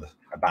found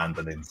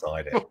abandoned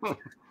inside it.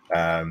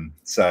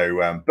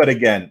 But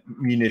again,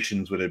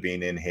 munitions would have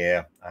been in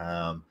here.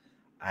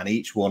 And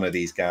each one of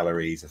these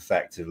galleries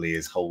effectively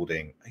is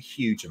holding a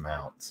huge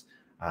amount.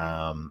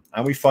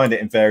 And we find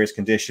it in various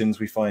conditions.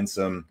 We find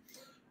some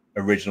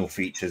original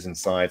features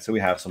inside. So we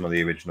have some of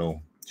the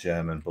original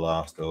German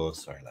blast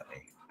doors. Sorry,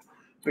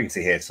 so we can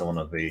see here some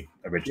of the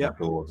original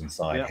doors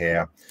inside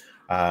here.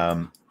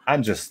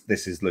 And just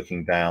this is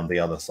looking down the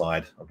other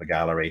side of the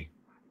gallery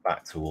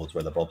back towards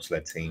where the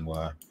bobsled team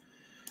were.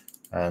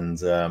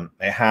 And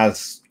it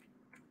has,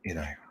 you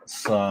know,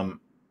 some,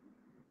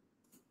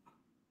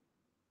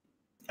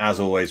 as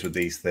always with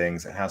these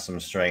things, it has some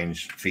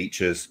strange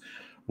features.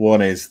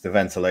 One is the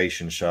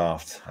ventilation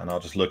shaft, and I'll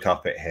just look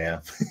up it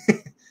here.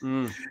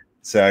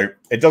 So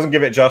it doesn't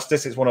give it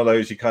justice. It's one of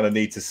those you kind of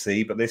need to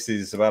see, but this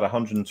is about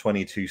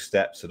 122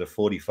 steps at a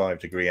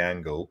 45-degree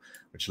angle,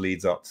 which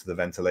leads up to the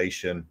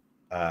ventilation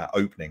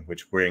opening,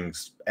 which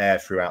brings air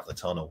throughout the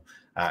tunnel.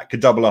 It could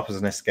double up as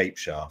an escape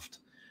shaft,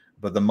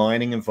 but the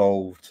mining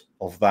involved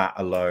of that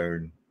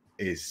alone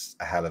is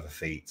a hell of a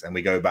feat. And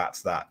we go back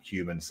to that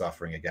human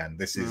suffering again.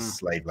 This is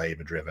slave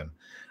labor driven.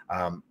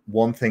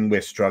 One thing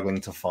we're struggling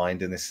to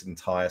find in this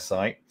entire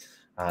site,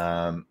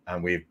 and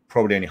we're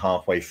probably only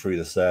halfway through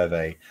the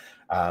survey,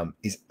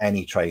 is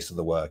any trace of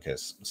the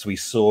workers. So we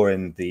saw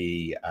in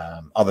the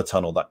other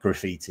tunnel that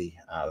graffiti,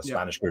 the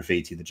Spanish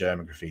graffiti, the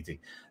German graffiti.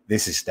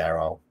 This is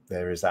sterile.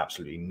 There is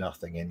absolutely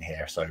nothing in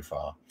here so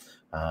far.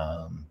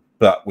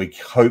 But we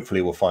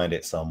hopefully will find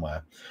it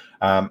somewhere.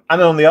 And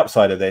on the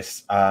upside of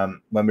this,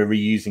 when we're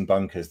reusing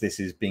bunkers, this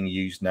is being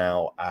used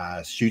now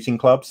as shooting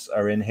clubs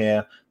are in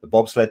here. The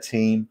bobsled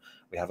team.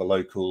 We have a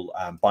local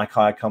bike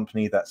hire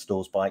company that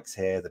stores bikes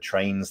here. The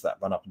trains that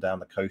run up and down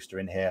the coast are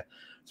in here.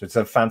 So it's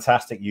a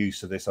fantastic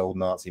use of this old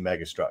Nazi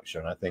megastructure.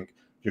 And I think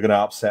if you're going to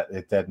upset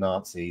the dead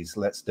Nazis,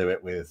 let's do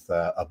it with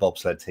a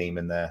bobsled team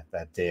in their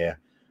dear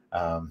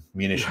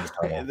munitions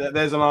tunnel.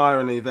 There's an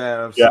irony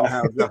there of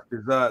somehow just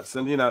desserts.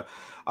 And, you know,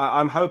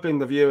 I'm hoping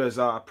the viewers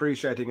are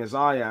appreciating, as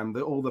I am,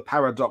 all the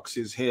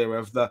paradoxes here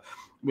of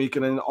we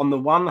can, on the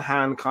one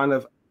hand, kind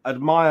of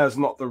admire is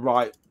not the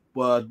right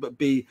word, but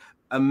be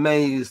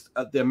amazed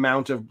at the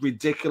amount of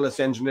ridiculous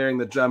engineering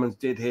the Germans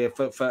did here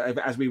for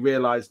as we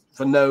realized,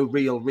 for no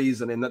real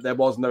reason, in that there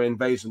was no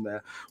invasion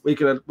there. We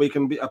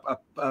can be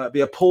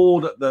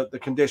appalled at the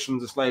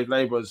conditions the slave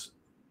laborers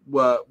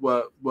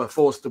were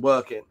forced to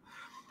work in,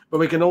 but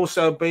we can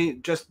also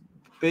be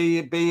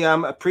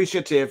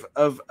appreciative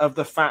of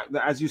the fact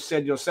that, as you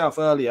said yourself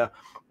earlier,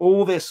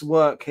 all this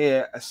work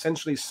here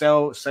essentially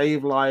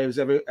save lives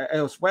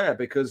elsewhere,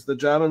 because the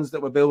Germans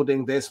that were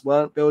building this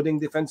weren't building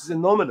defenses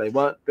in Normandy,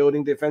 weren't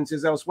building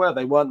defenses elsewhere,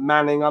 they weren't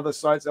manning other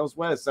sites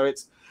elsewhere. So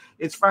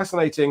it's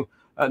fascinating,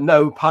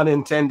 no pun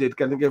intended,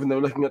 given they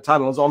were looking at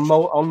tunnels on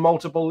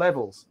multiple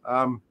levels.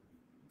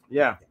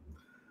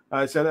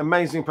 It's an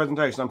amazing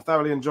presentation. I'm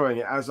thoroughly enjoying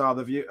it, as are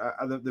the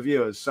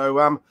viewers.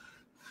 So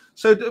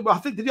I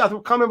think, I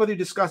can't remember whether you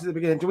discussed it at the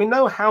beginning. Do we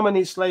know how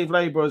many slave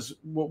laborers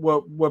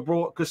were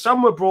brought? Because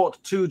some were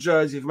brought to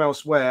Jersey from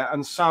elsewhere,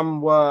 and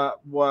some were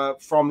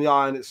from the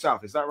island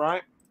itself. Is that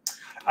right?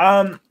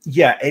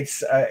 Yeah,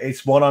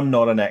 it's one I'm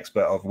not an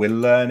expert of. We're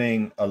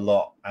learning a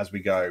lot as we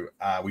go.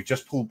 We've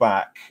just pulled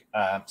back.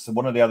 So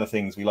one of the other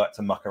things we like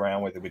to muck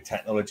around with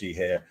technology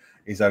here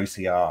is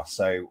OCR.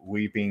 So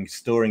we've been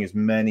storing as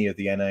many of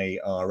the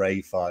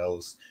NARA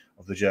files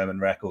of the German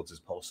records as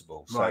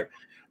possible. Right. So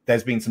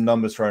there's been some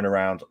numbers thrown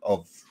around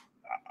of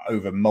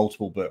over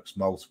multiple books,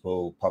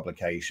 multiple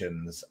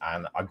publications,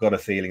 and I've got a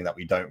feeling that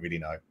we don't really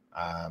know.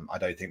 I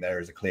don't think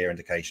there is a clear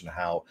indication of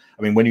how.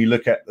 I mean, when you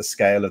look at the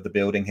scale of the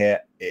building here,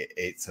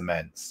 it's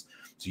immense.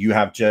 So you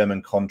have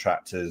German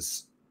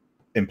contractors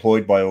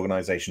employed by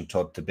Organisation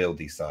Todd to build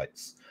these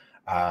sites.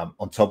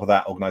 On top of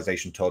that,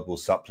 Organisation Todd will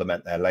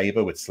supplement their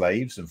labour with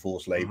slaves and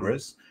forced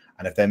labourers.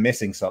 And if they're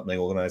missing something,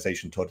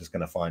 Organisation Todd is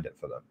going to find it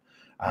for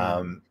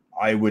them.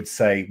 I would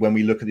say when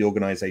we look at the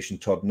Organisation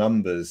Todd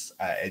numbers,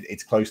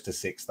 it's close to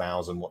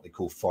 6,000 what they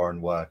call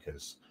foreign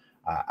workers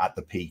at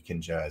the peak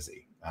in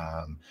Jersey.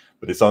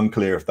 But it's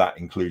unclear if that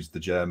includes the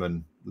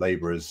German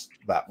labourers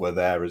that were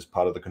there as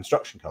part of the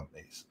construction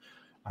companies.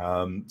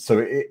 So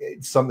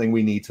it's something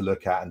we need to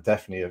look at, and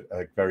definitely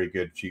a very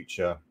good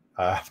future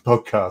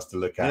podcast to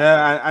look at.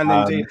 Yeah, and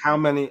indeed, how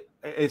many?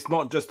 It's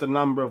not just the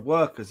number of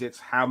workers; it's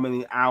how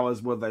many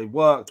hours were they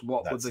worked,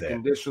 what were the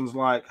conditions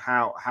like,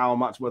 how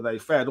much were they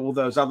fed, all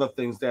those other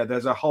things.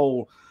 There's a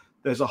whole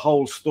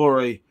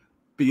story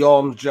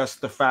beyond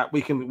just the fact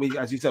we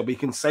as you said, we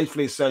can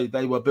safely say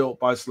they were built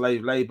by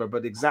slave labor,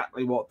 but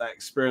exactly what that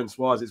experience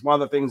was. It's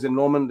one of the things in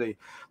Normandy.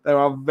 There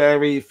are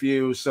very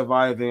few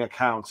surviving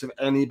accounts of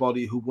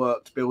anybody who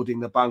worked building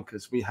the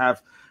bunkers. We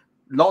have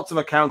lots of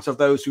accounts of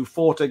those who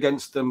fought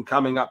against them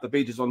coming up the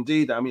beaches on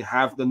D-Day, and we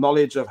have the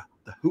knowledge of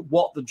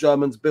what the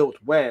Germans built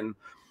when,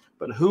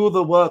 but who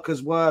the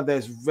workers were,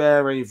 there's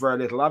very, very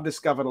little. I've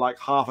discovered like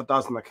half a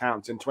dozen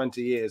accounts in 20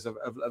 years of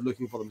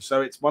looking for them. So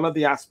it's one of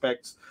the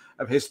aspects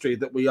of history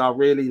that we are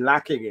really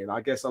lacking in.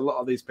 I guess a lot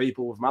of these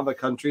people from other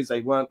countries,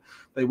 they weren't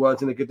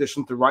in a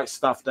condition to write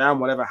stuff down.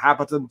 Whatever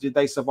happened to them, did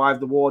they survive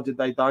the war? Did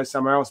they die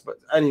somewhere else?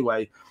 But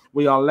anyway,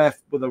 we are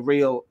left with a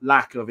real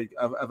lack of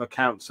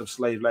accounts of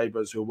slave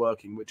laborers who are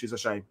working, which is a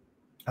shame.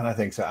 And I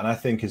think so. And I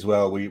think as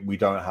well, we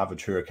don't have a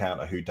true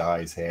account of who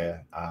dies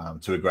here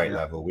to a great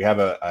level. We have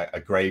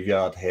a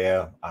graveyard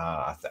here,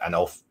 and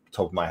off the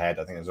top of my head,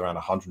 I think there's around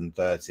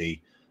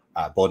 130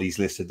 bodies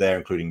listed there,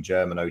 including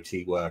German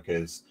OT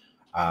workers.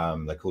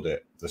 They called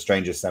it the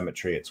Strangers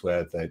Cemetery. It's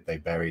where they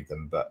buried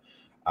them. But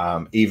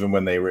even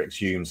when they were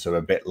exhumed, so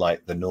a bit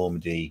like the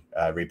Normandy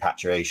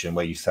repatriation,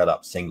 where you set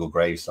up single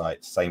grave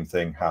sites, same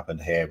thing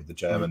happened here with the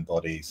German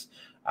bodies.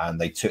 And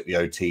they took the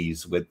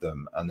OTs with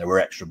them, and there were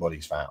extra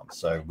bodies found.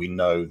 So we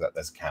know that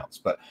there's counts.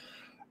 But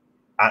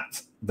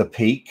at the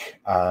peak,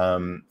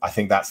 I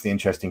think that's the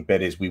interesting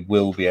bit, is we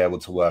will be able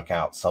to work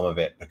out some of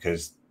it,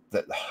 because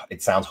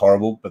it sounds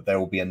horrible, but there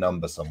will be a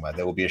number somewhere.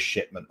 There will be a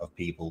shipment of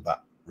people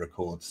that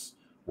records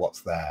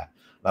what's there.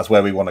 That's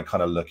where we want to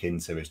kind of look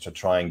into, is to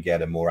try and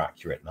get a more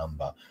accurate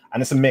number.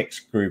 And it's a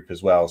mixed group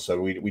as well. So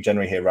we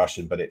generally hear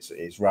Russian, but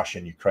it's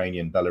Russian,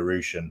 Ukrainian,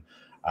 Belarusian,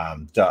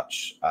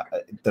 Dutch,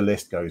 the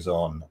list goes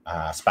on,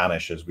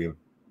 Spanish, as we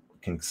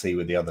can see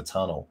with the other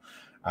tunnel.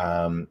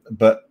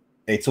 But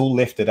it's all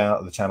lifted out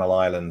of the Channel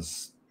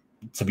Islands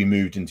to be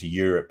moved into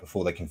Europe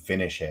before they can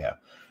finish here.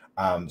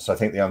 So I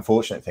think the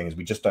unfortunate thing is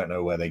we just don't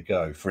know where they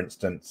go. For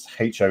instance,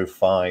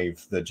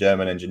 HO5, the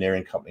German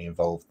engineering company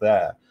involved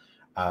there,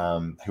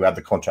 who had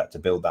the contract to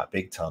build that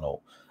big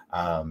tunnel,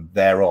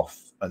 they're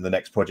off. And the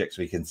next projects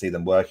we can see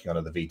them working on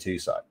are the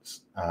V2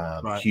 sites,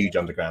 huge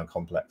underground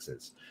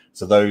complexes.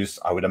 So those,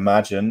 I would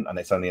imagine, and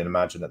it's only an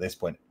imagine at this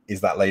point,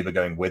 is that labor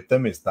going with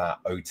them? Is that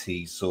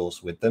OT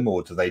source with them?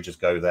 Or do they just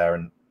go there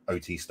and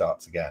OT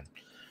starts again?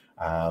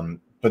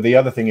 But the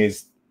other thing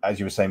is, as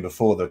you were saying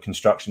before, the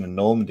construction in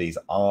Normandy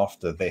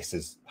after this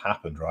has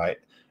happened, right?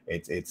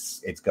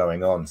 It's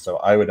going on. So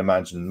I would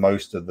imagine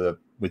most of the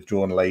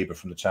withdrawn labor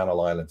from the Channel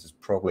Islands has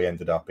probably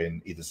ended up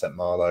in either St.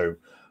 Malo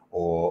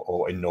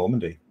or in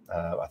Normandy.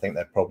 I think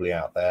they're probably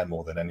out there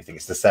more than anything.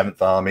 It's the 7th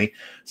Army.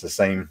 It's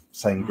the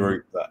same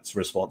group that's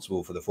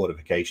responsible for the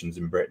fortifications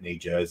in Brittany,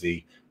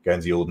 Jersey,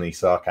 Guernsey, Alderney,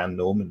 Sark, and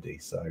Normandy.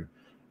 So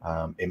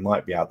it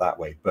might be out that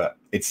way, but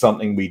it's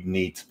something we'd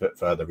need to put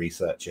further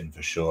research in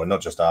for sure.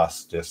 Not just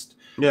us, just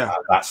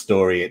that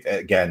story.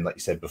 Again, like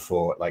you said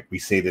before, like we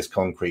see this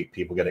concrete,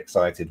 people get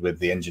excited with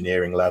the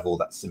engineering level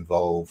that's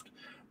involved,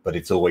 but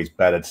it's always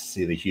better to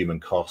see the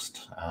human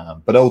cost.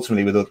 But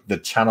ultimately, with the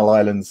Channel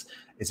Islands,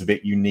 it's a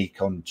bit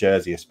unique on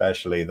Jersey,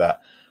 especially,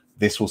 that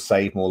this will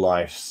save more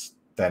lives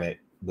than it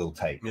will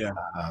take.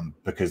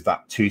 Because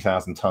that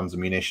 2,000 tons of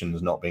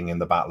munitions not being in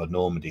the Battle of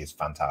Normandy is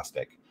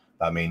fantastic.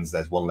 That means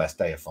there's one less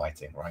day of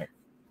fighting, right?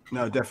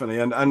 No, definitely.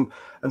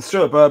 And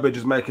Stuart Burbridge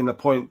is making the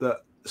point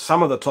that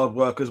some of the top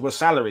workers were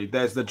salaried.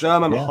 There's the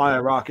German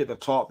hierarchy at the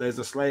top, there's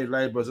the slave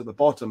laborers at the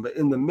bottom, but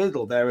in the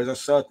middle there is a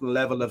certain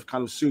level of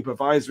kind of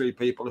supervisory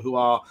people who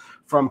are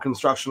from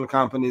construction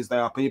companies. They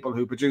are people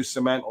who produce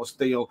cement or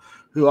steel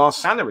who are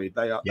salaried.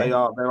 They're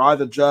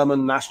either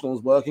German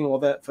nationals working, or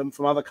they're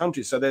from other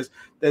countries. So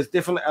there's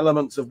different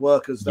elements of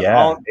workers that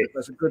aren't.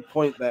 There's a good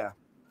point there.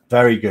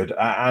 Very good.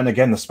 And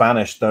again, the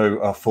Spanish,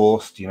 though, are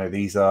forced. You know,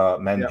 these are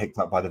men picked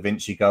up by the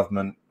Vinci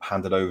government,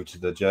 handed over to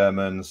the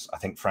Germans. I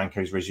think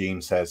Franco's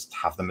regime says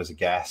have them as a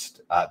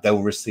guest.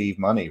 They'll receive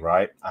money,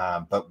 right?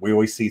 But we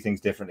always see things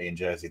differently in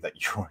Jersey, that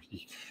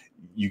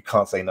you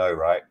can't say no,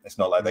 right? It's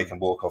not like they can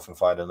walk off and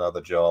find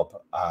another job.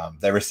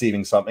 They're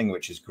receiving something,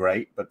 which is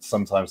great, but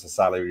sometimes the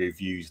salary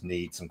reviews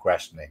need some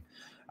questioning,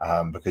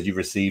 because you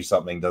receive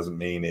something doesn't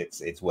mean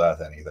it's worth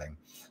anything.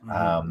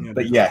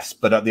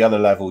 But at the other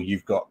level,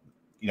 you've got,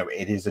 you know,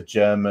 it is a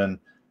German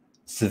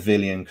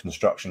civilian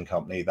construction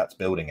company that's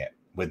building it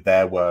with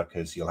their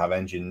workers. You'll have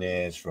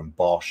engineers from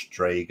Bosch,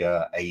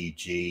 Draeger,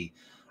 AEG,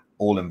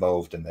 all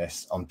involved in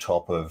this, on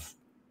top of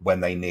when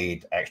they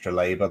need extra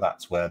labor.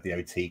 That's where the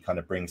OT kind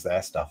of brings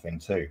their stuff in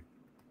too.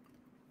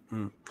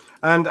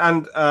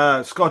 And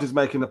Scott is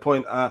making the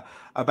point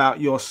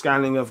about your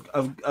scanning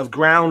of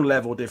ground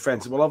level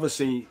defenses. Well,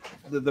 obviously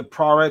the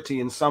priority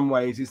in some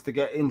ways is to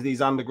get into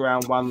these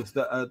underground ones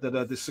that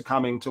are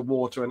succumbing to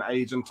water and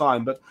age and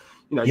time. But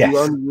you know, you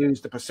only use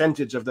the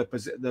percentage of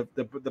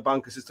the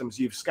bunker systems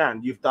you've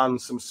scanned. You've done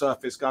some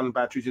surface gun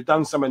batteries. You've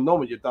done some in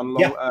Normandy. You've done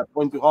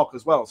Point du Hoc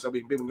as well. So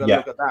we're going to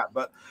look at that.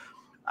 But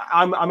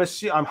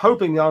I'm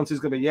hoping the answer is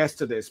going to be yes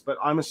to this, but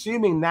I'm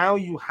assuming now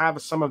you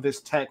have some of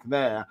this tech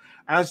there.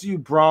 As you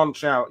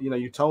branch out, you know,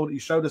 you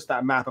showed us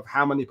that map of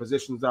how many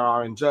positions there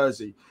are in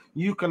Jersey.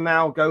 You can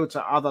now go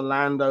to other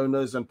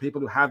landowners and people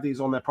who have these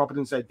on their property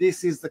and say,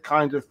 this is the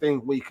kind of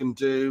thing we can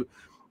do.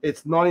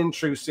 It's not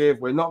intrusive.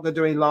 We're not going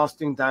to do any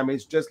lasting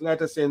damage. Just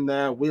let us in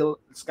there. We'll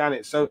scan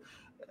it. So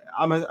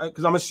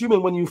because I'm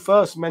assuming when you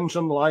first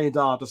mentioned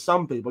LiDAR to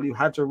some people, you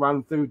had to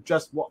run through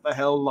just what the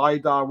hell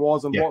LiDAR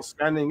was and what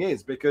scanning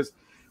is, because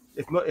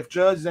if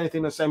Jersey is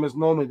anything the same as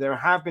Normandy, there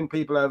have been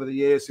people over the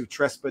years who've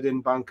trespassed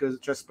in bunkers,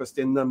 trespassed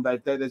in them.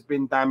 There's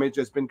been damage,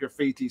 there's been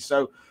graffiti.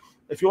 So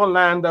if you're a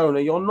landowner,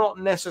 you're not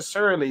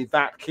necessarily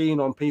that keen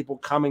on people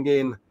coming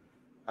in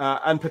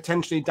and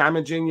potentially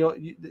damaging your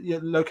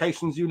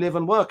locations you live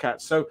and work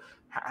at. So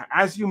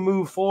as you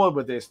move forward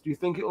with this, do you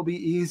think it will be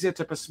easier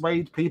to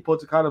persuade people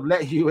to kind of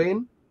let you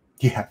in?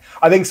 Yeah,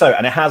 I think so.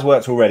 And it has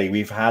worked already.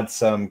 We've had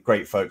some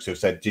great folks who have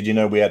said, did you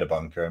know we had a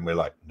bunker? And we're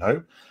like,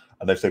 no.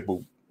 And they've said,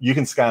 well, you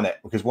can scan it,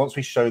 because once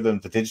we show them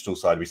the digital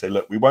side, we say,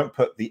 look, we won't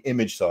put the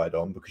image side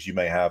on because you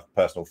may have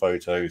personal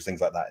photos,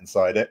 things like that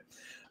inside it.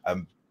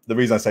 The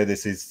reason I say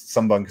this is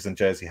some bunkers in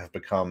Jersey have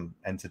become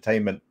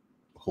entertainment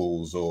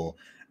halls or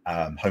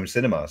home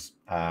cinemas,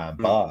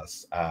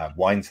 bars,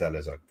 wine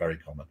cellars are very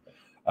common.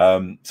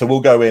 So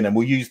we'll go in and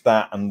we'll use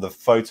that, and the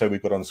photo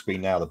we've got on the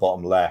screen now, the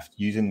bottom left,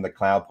 using the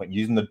cloud point,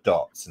 using the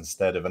dots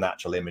instead of an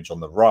actual image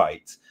on the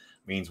right,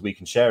 means we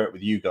can share it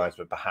with you guys,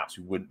 but perhaps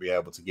we wouldn't be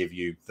able to give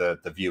you the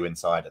view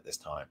inside at this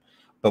time,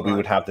 but we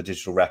would have the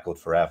digital record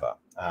forever.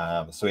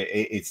 So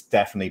it's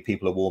definitely,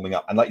 people are warming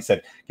up, and like you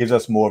said, gives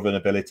us more of an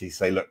ability to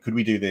say, look, could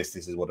we do this?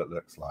 This is what it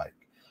looks like.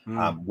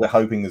 We're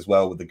hoping as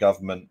well with the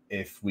government,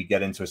 if we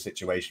get into a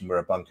situation where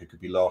a bunker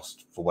could be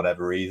lost for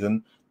whatever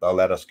reason, they'll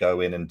let us go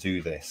in and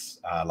do this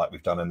like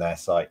we've done in their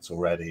sites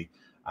already,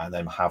 and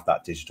then have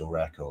that digital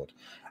record.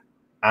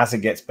 As it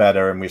gets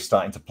better, and we're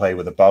starting to play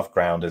with above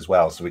ground as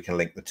well, so we can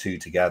link the two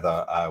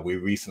together. We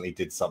recently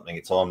did something.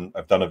 It's on.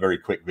 I've done a very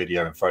quick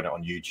video and thrown it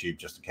on YouTube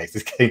just in case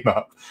this came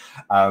up.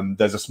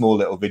 There's a small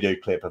little video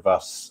clip of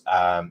us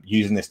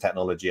using this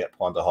technology at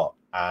Point de Hoc,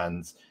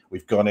 and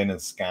we've gone in and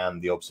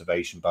scanned the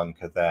observation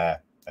bunker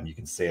there, and you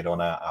can see it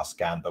on our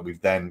scan. But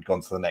we've then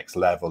gone to the next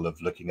level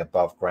of looking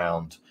above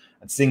ground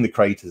and seeing the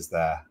craters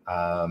there,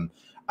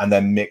 and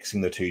then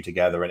mixing the two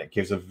together, and it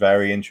gives a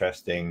very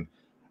interesting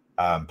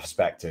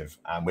perspective.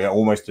 And we're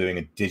almost doing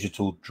a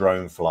digital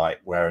drone flight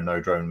where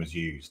no drone was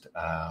used,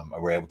 and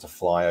we're able to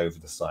fly over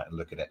the site and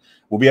look at it.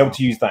 We'll be able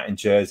to use that in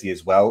Jersey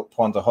as well.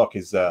 Point de Hoc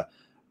is a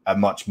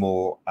much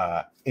more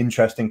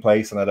interesting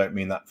place, and I don't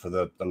mean that for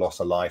the loss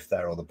of life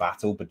there or the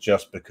battle, but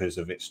just because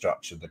of its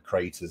structure, the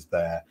craters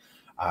there.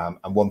 And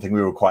one thing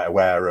we were quite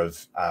aware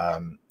of,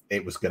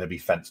 it was going to be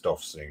fenced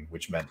off soon,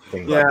 which meant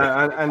things like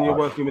this. And you're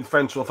working with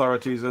French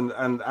authorities and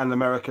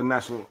American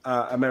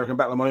American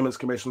Battle Monuments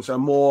Commission, so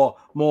more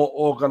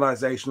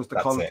organizations to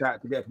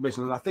contact to get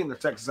permission. And I think the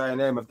Texas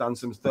A&M have done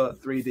some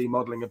 3D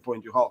modeling of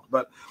Point du Hoc.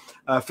 But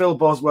Phil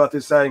Bosworth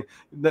is saying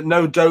that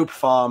no dope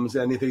farms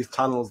in any of these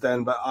tunnels.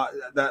 Then, but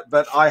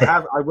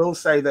I will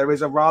say there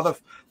was a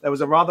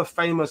rather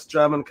famous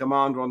German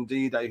commander on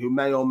D-Day who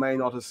may or may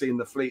not have seen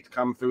the fleet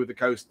come through the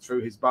coast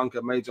through his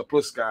bunker, Major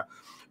Pluska.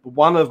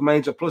 One of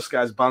Major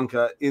Pluska's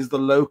bunker is the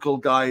local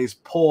guy's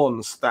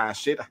porn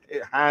stash. It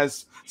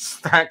has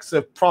stacks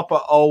of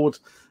proper old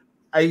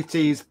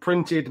 80s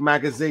printed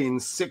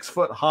magazines 6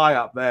 foot high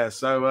up there.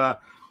 So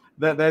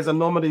there's a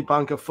Normandy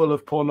bunker full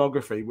of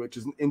pornography, which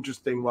is an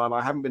interesting one.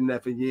 I haven't been there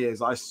for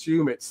years. I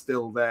assume it's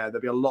still there.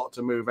 There'll be a lot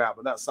to move out,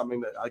 but that's something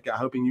that I'm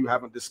hoping you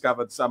haven't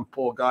discovered some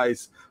poor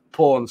guy's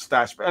porn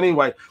stash. But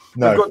anyway,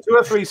 we've got 2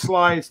 or 3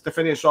 slides to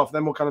finish off,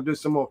 then we'll kind of do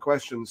some more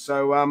questions.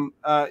 So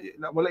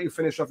we'll let you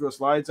finish off your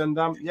slides, and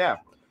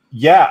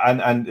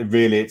and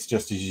really it's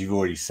just as you've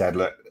already said,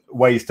 look,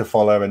 ways to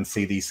follow and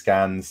see these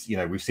scans. You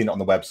know, we've seen it on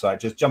the website.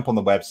 Just jump on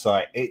the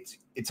website.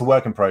 It's a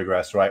work in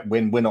progress, right?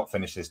 We're not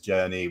finished this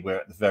journey. We're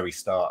at the very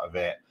start of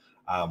it.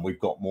 We've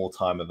got more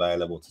time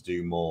available to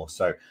do more.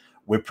 So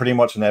we're pretty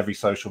much on every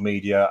social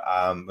media.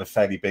 We're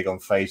fairly big on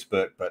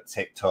Facebook, but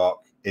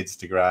TikTok,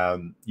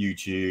 Instagram,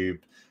 YouTube,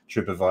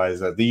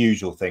 TripAdvisor, the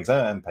usual things,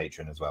 and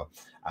Patreon as well.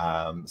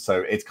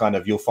 So it's kind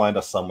of, you'll find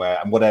us somewhere,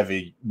 and whatever,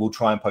 we'll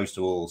try and post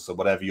to all. So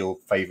whatever your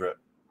favorite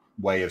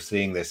way of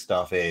seeing this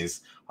stuff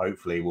is,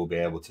 hopefully we'll be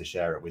able to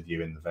share it with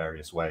you in the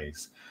various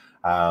ways.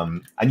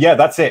 And yeah,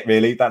 that's it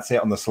really. That's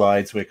it on the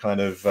slides. We're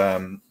kind of,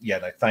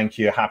 thank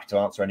you. Happy to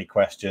answer any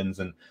questions.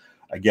 And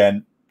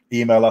again,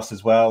 email us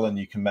as well, and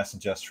you can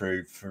message us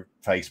through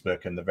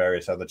Facebook and the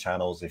various other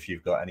channels if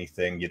you've got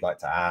anything you'd like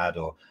to add,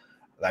 or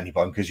any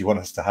bunkers you want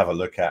us to have a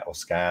look at or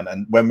scan.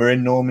 And when we're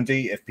in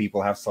Normandy, if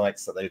people have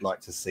sites that they'd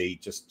like to see,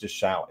 just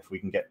shout. If we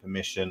can get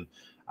permission,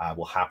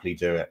 we'll happily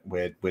do it.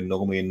 We're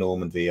normally in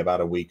Normandy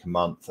about a week a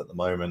month at the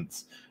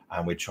moment,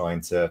 and we're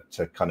trying to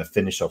kind of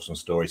finish off some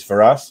stories.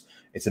 For us,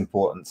 it's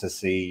important to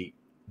see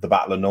the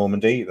Battle of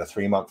Normandy, the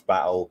 3-month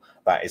battle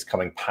that is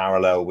coming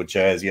parallel with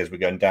Jersey as we're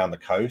going down the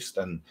coast,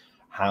 and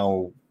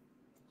how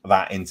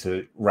that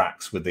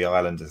interacts with the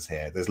islanders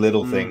here. There's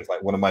little things,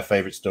 like one of my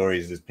favorite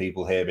stories is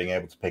people here being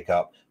able to pick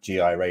up GI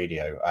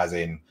radio, as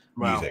in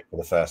music, for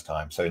the first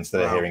time. So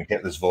instead of hearing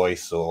Hitler's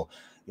voice or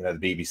the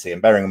BBC,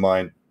 and bearing in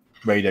mind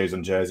radios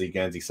on Jersey,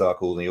 Guernsey,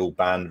 Sark, Alderney, all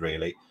banned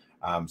really.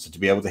 So to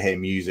be able to hear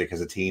music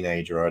as a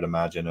teenager, I'd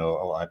imagine,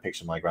 or I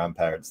picture my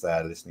grandparents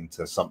there listening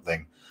to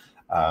something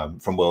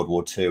from World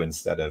War II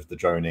instead of the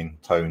droning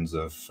tones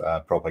of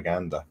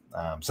propaganda.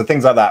 So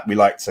things like that, we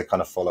like to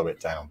kind of follow it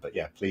down. But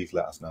yeah, please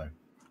let us know.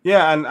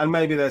 Yeah, and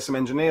maybe there's some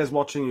engineers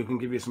watching who can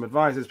give you some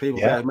advice. There's people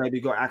there who maybe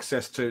got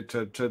access to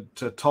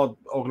Todd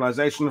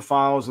organization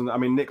files, and I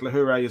mean Nick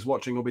Lahoure is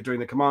watching. Will be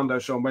doing the Commando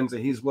show on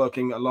Wednesday. He's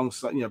working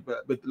alongside,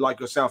 with like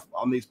yourself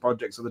on these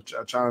projects of the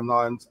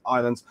Channel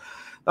Islands.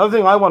 The other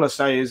thing I want to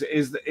say is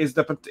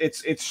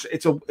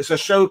it's a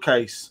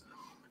showcase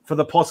for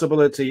the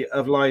possibility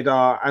of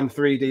LiDAR and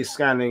 3D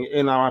scanning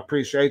in our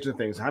appreciation of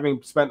things.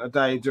 Having spent a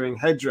day doing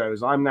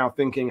hedgerows, I'm now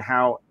thinking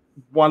how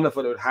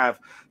wonderful it would have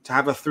to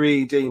have a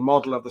 3D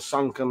model of the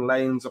sunken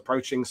lanes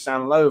approaching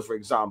Saint Lo, for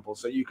example,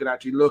 so you can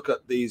actually look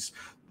at these,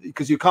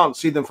 because you can't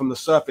see them from the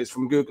surface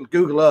from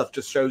Google Earth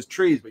just shows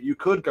trees, but you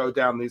could go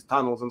down these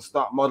tunnels and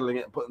start modeling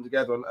it and putting them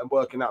together and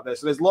working out there.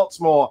 So there's lots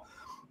more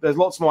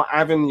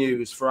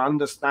avenues for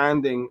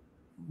understanding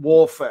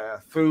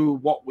warfare through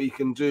what we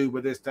can do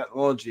with this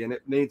technology, and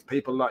it needs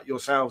people like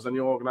yourselves and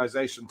your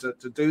organization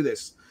to do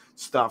this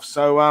stuff.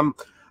 So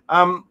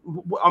I mean,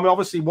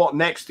 obviously, what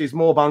next is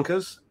more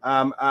bunkers,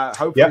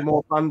 hopefully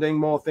more funding,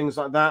 more things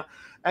like that.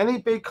 Any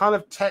big kind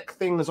of tech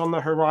things on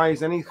the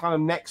horizon? Any kind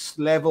of next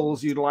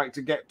levels you'd like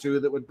to get to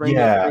that would bring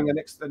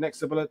the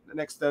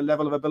next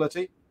level of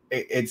ability?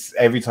 It's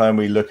every time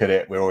we look at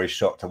it, we're always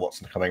shocked at what's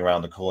coming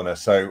around the corner.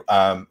 So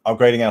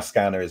upgrading our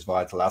scanner is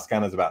vital. Our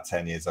scanner is about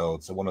 10 years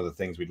old. So one of the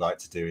things we'd like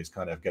to do is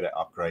kind of get it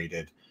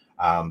upgraded.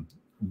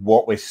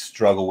 What we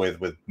struggle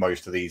with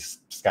most of these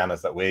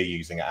scanners that we're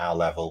using at our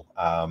level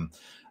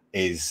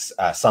is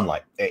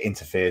sunlight. It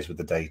interferes with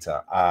the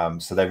data.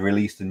 So they've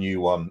released a new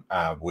one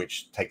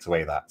which takes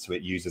away that. So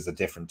it uses a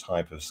different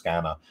type of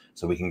scanner,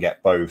 so we can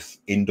get both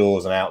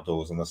indoors and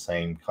outdoors on the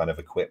same kind of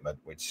equipment,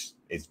 which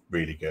is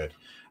really good.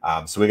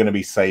 So we're going to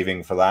be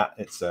saving for that.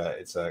 It's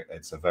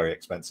a very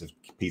expensive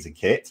piece of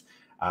kit,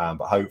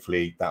 but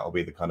hopefully that will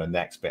be the kind of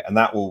next bit, and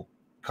that will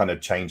kind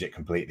of change it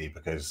completely,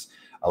 because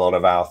a lot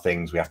of our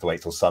things we have to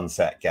wait till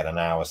sunset, get an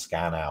hour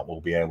scan out. We'll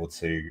be able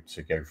to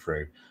go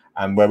through.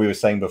 And where we were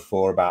saying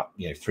before about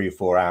 3 or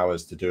 4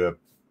 hours to do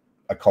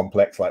a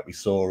complex like we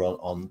saw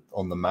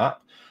on the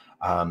map,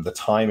 the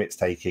time it's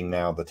taking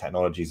now, the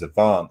technology's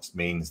advanced,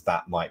 means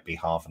that might be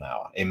half an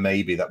hour. It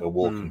may be that we're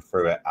walking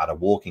through it at a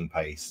walking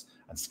pace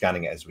and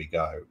scanning it as we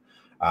go.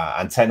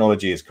 And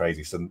technology is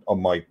crazy. So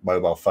on my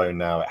mobile phone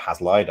now, it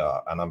has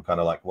LiDAR, and I'm kind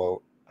of like,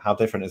 well, how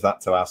different is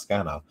that to our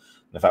scanner? And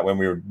in fact, when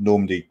we were in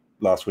Normandy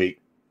last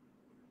week,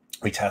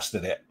 we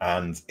tested it,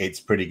 and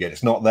it's pretty good.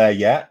 It's not there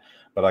yet,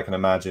 but I can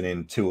imagine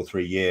in 2 or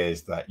 3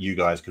 years that you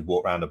guys could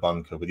walk around a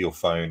bunker with your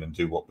phone and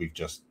do what we've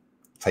just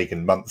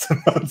taken months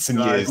and months and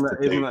years to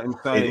do. Isn't that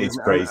insane? It's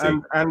crazy.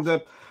 And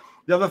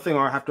the other thing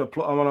I want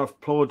to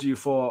applaud you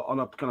for on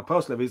a kind of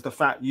personal level is the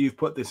fact you've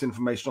put this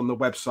information on the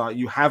website.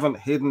 You haven't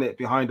hidden it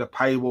behind a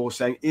paywall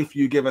saying, if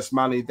you give us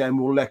money, then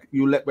we'll let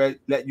you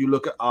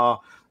look at our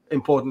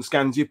important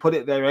scans. You put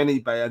it there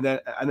anyway,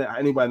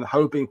 and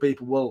hoping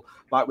people will,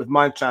 like with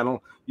my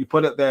channel, you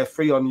put it there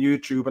free on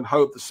YouTube and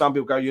hope that some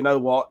people go, you know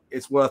what,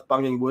 it's worth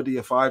bunging Woody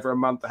a $5 a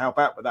month to help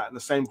out with that. And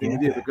the same thing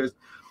with you, because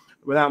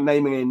without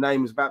naming any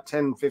names, about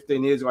 10,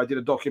 15 years ago, I did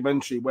a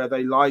documentary where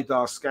they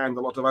LiDAR scanned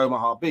a lot of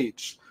Omaha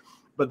Beach,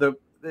 but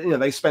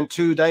they spent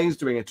 2 days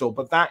doing it all.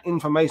 But that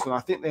information, I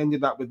think they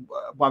ended up with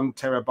 1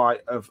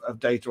 terabyte of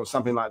data or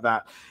something like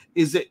that.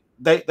 Is it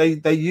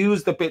they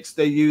use the bits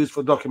they use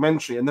for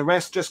documentary, and the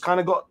rest just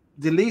kind of got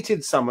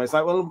deleted somewhere? It's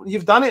like, well,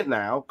 you've done it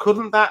now.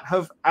 Couldn't that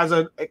have, as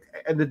an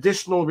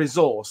additional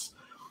resource,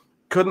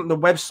 couldn't the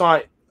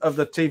website of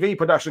the TV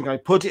production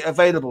company put it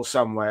available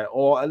somewhere,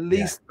 or at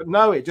least? But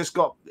no, it just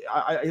got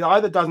it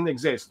either doesn't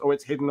exist or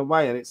it's hidden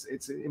away. And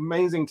it's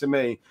amazing to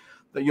me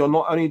that you're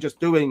not only just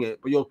doing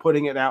it, but you're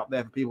putting it out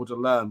there for people to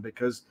learn,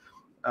 because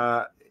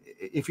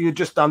if you'd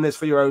just done this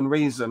for your own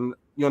reason,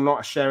 you're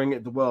not sharing it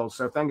with the world.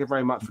 So thank you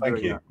very much for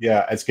doing that.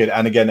 Yeah, it's good.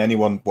 And again,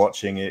 anyone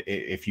watching,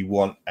 if you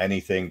want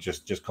anything,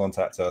 just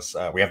contact us.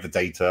 We have the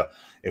data.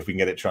 If we can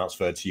get it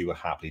transferred to you, we'll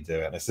happily do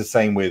it. And it's the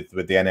same with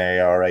the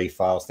NARA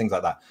files, things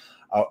like that.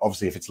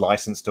 Obviously, if it's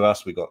licensed to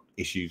us, we've got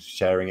issues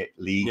sharing it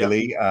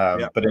legally.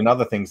 But in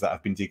other things that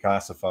have been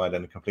declassified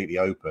and completely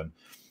open,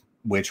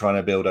 we're trying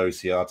to build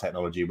OCR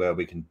technology where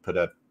we can put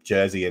a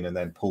Jersey in and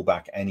then pull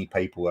back any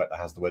paperwork that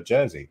has the word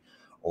Jersey,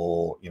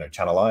 or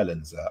Channel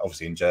Islands,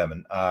 obviously in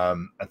German,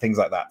 and things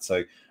like that.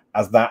 So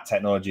as that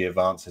technology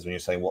advances, when you're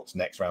saying what's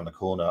next around the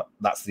corner,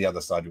 that's the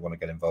other side we want to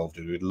get involved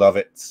in. We'd love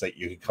it so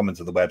you could come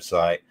into the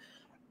website,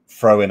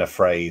 throw in a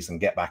phrase, and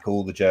get back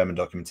all the German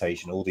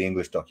documentation, all the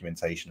English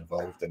documentation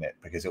involved in it,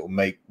 because it will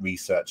make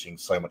researching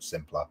so much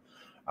simpler.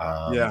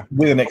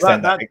 With an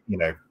extent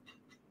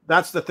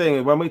that's the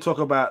thing. When we talk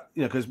about,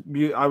 because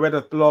I read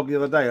a blog the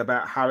other day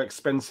about how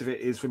expensive it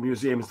is for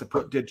museums to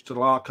put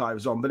digital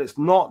archives on, but it's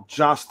not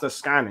just the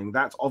scanning.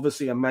 That's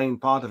obviously a main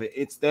part of it.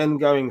 It's then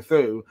going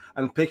through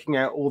and picking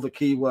out all the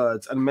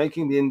keywords and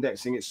making the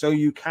indexing it so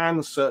you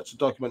can search the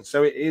document.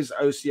 So it is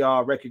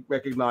OCR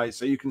recognized.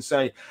 So you can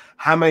say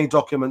how many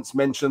documents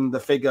mention the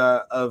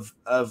figure of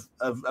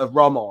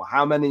Rommel,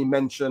 how many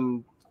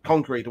mention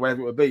concrete, or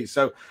whatever it would be.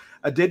 So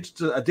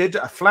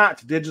a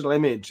flat digital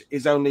image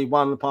is only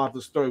one part of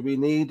the story. We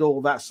need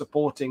all that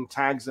supporting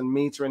tags and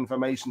meter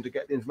information to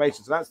get the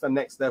information. So that's the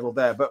next level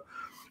there. But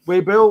and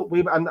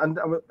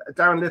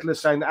Darren Little is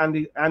saying that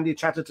Andy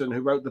Chatterton, who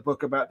wrote the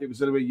book about the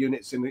auxiliary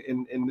units in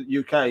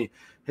the UK,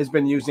 has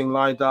been using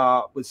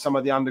LiDAR with some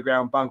of the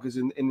underground bunkers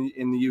in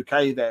the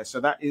UK there.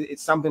 So that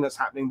it's something that's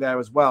happening there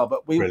as well.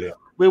 But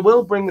we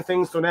will bring the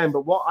things to an end.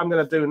 But what I'm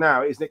going to do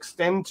now is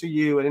extend to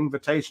you an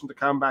invitation to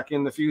come back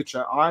in the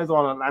future, either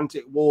on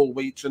Atlantic Wall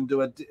Week and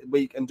do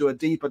a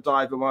deeper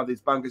dive in one of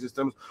these bunker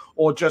systems,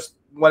 or just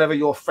whatever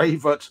your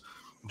favorite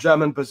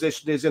German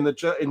position is in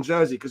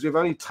Jersey, because we've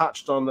only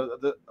touched on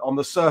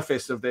the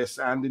surface of this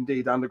and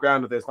indeed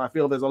underground of this. And I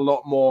feel there's a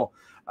lot more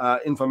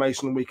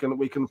information we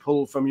can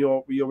pull from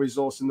your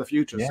resource in the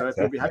future. So if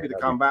you'll be happy to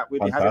come back,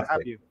 we'd be happy to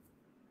have you.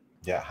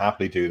 Yeah,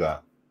 happily do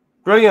that.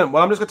 Brilliant.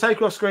 Well, I'm just going to take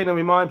you off screen and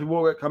remind people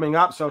what we're coming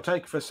up. So I'll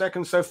take it for a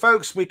second. So,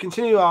 folks, we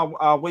continue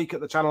our week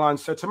at the Channel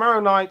Islands. So tomorrow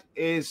night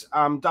is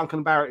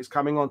Duncan Barrett is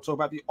coming on to talk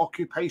about the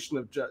occupation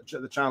of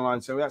the Channel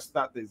Islands. So that's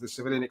the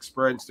civilian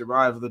experience, the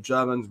arrival of the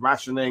Germans,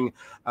 rationing,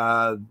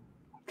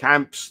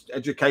 camps,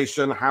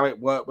 education, how it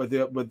worked with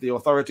the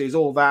authorities,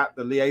 all that,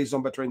 the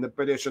liaison between the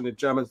British and the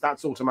Germans.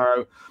 That's all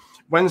tomorrow.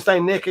 Wednesday,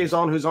 Nick is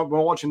on,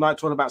 we're watching night,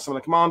 talking about some of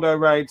the commando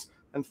raids.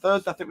 And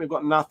Thursday, I think we've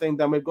got nothing.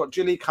 Then we've got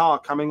Gilly Carr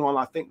coming on.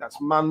 I think that's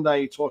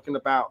Monday, talking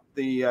about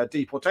the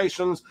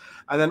deportations.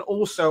 And then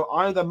also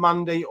either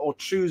Monday or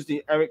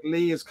Tuesday, Eric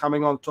Lee is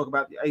coming on to talk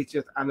about the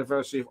 80th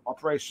anniversary of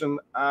Operation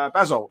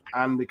Basalt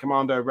and the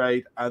commando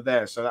raid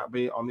there. So that'll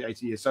be on the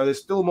 80 years. So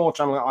there's still more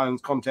Channel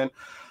Islands content.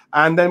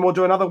 And then we'll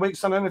do another week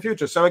Sunday in the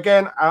future. So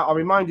again, I'll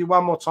remind you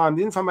one more time,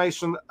 the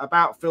information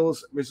about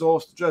Phil's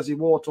resource, the Jersey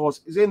War Tours,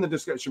 is in the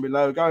description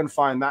below. Go and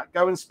find that.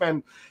 Go and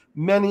spend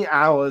many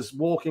hours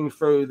walking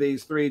through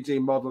these 3D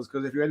models,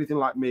 because if you're anything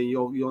like me,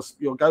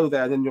 you'll go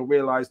there and then you'll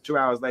realize 2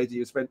 hours later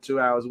you spent 2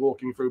 hours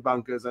walking through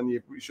bunkers, and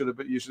you should have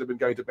been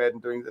going to bed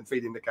and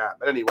feeding the cat.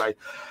 But anyway,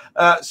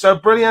 so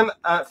brilliant,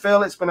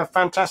 Phil. It's been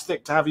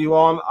fantastic to have you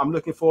on. I'm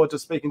looking forward to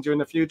speaking to you in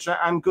the future,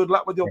 and good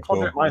luck with your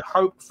project. I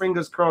hope,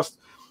 fingers crossed,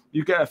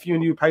 you get a few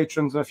new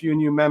patrons and a few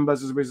new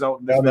members as a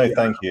result of this video.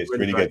 Thank you. It's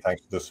really good.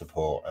 Thanks for the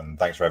support, and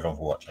thanks for everyone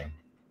for watching.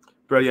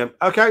 Brilliant.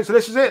 Okay, so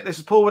this is it. This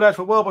is Paul Woodhead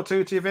for World War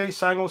II TV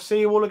saying we'll see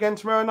you all again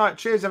tomorrow night.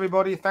 Cheers,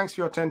 everybody. Thanks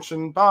for your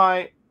attention.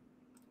 Bye.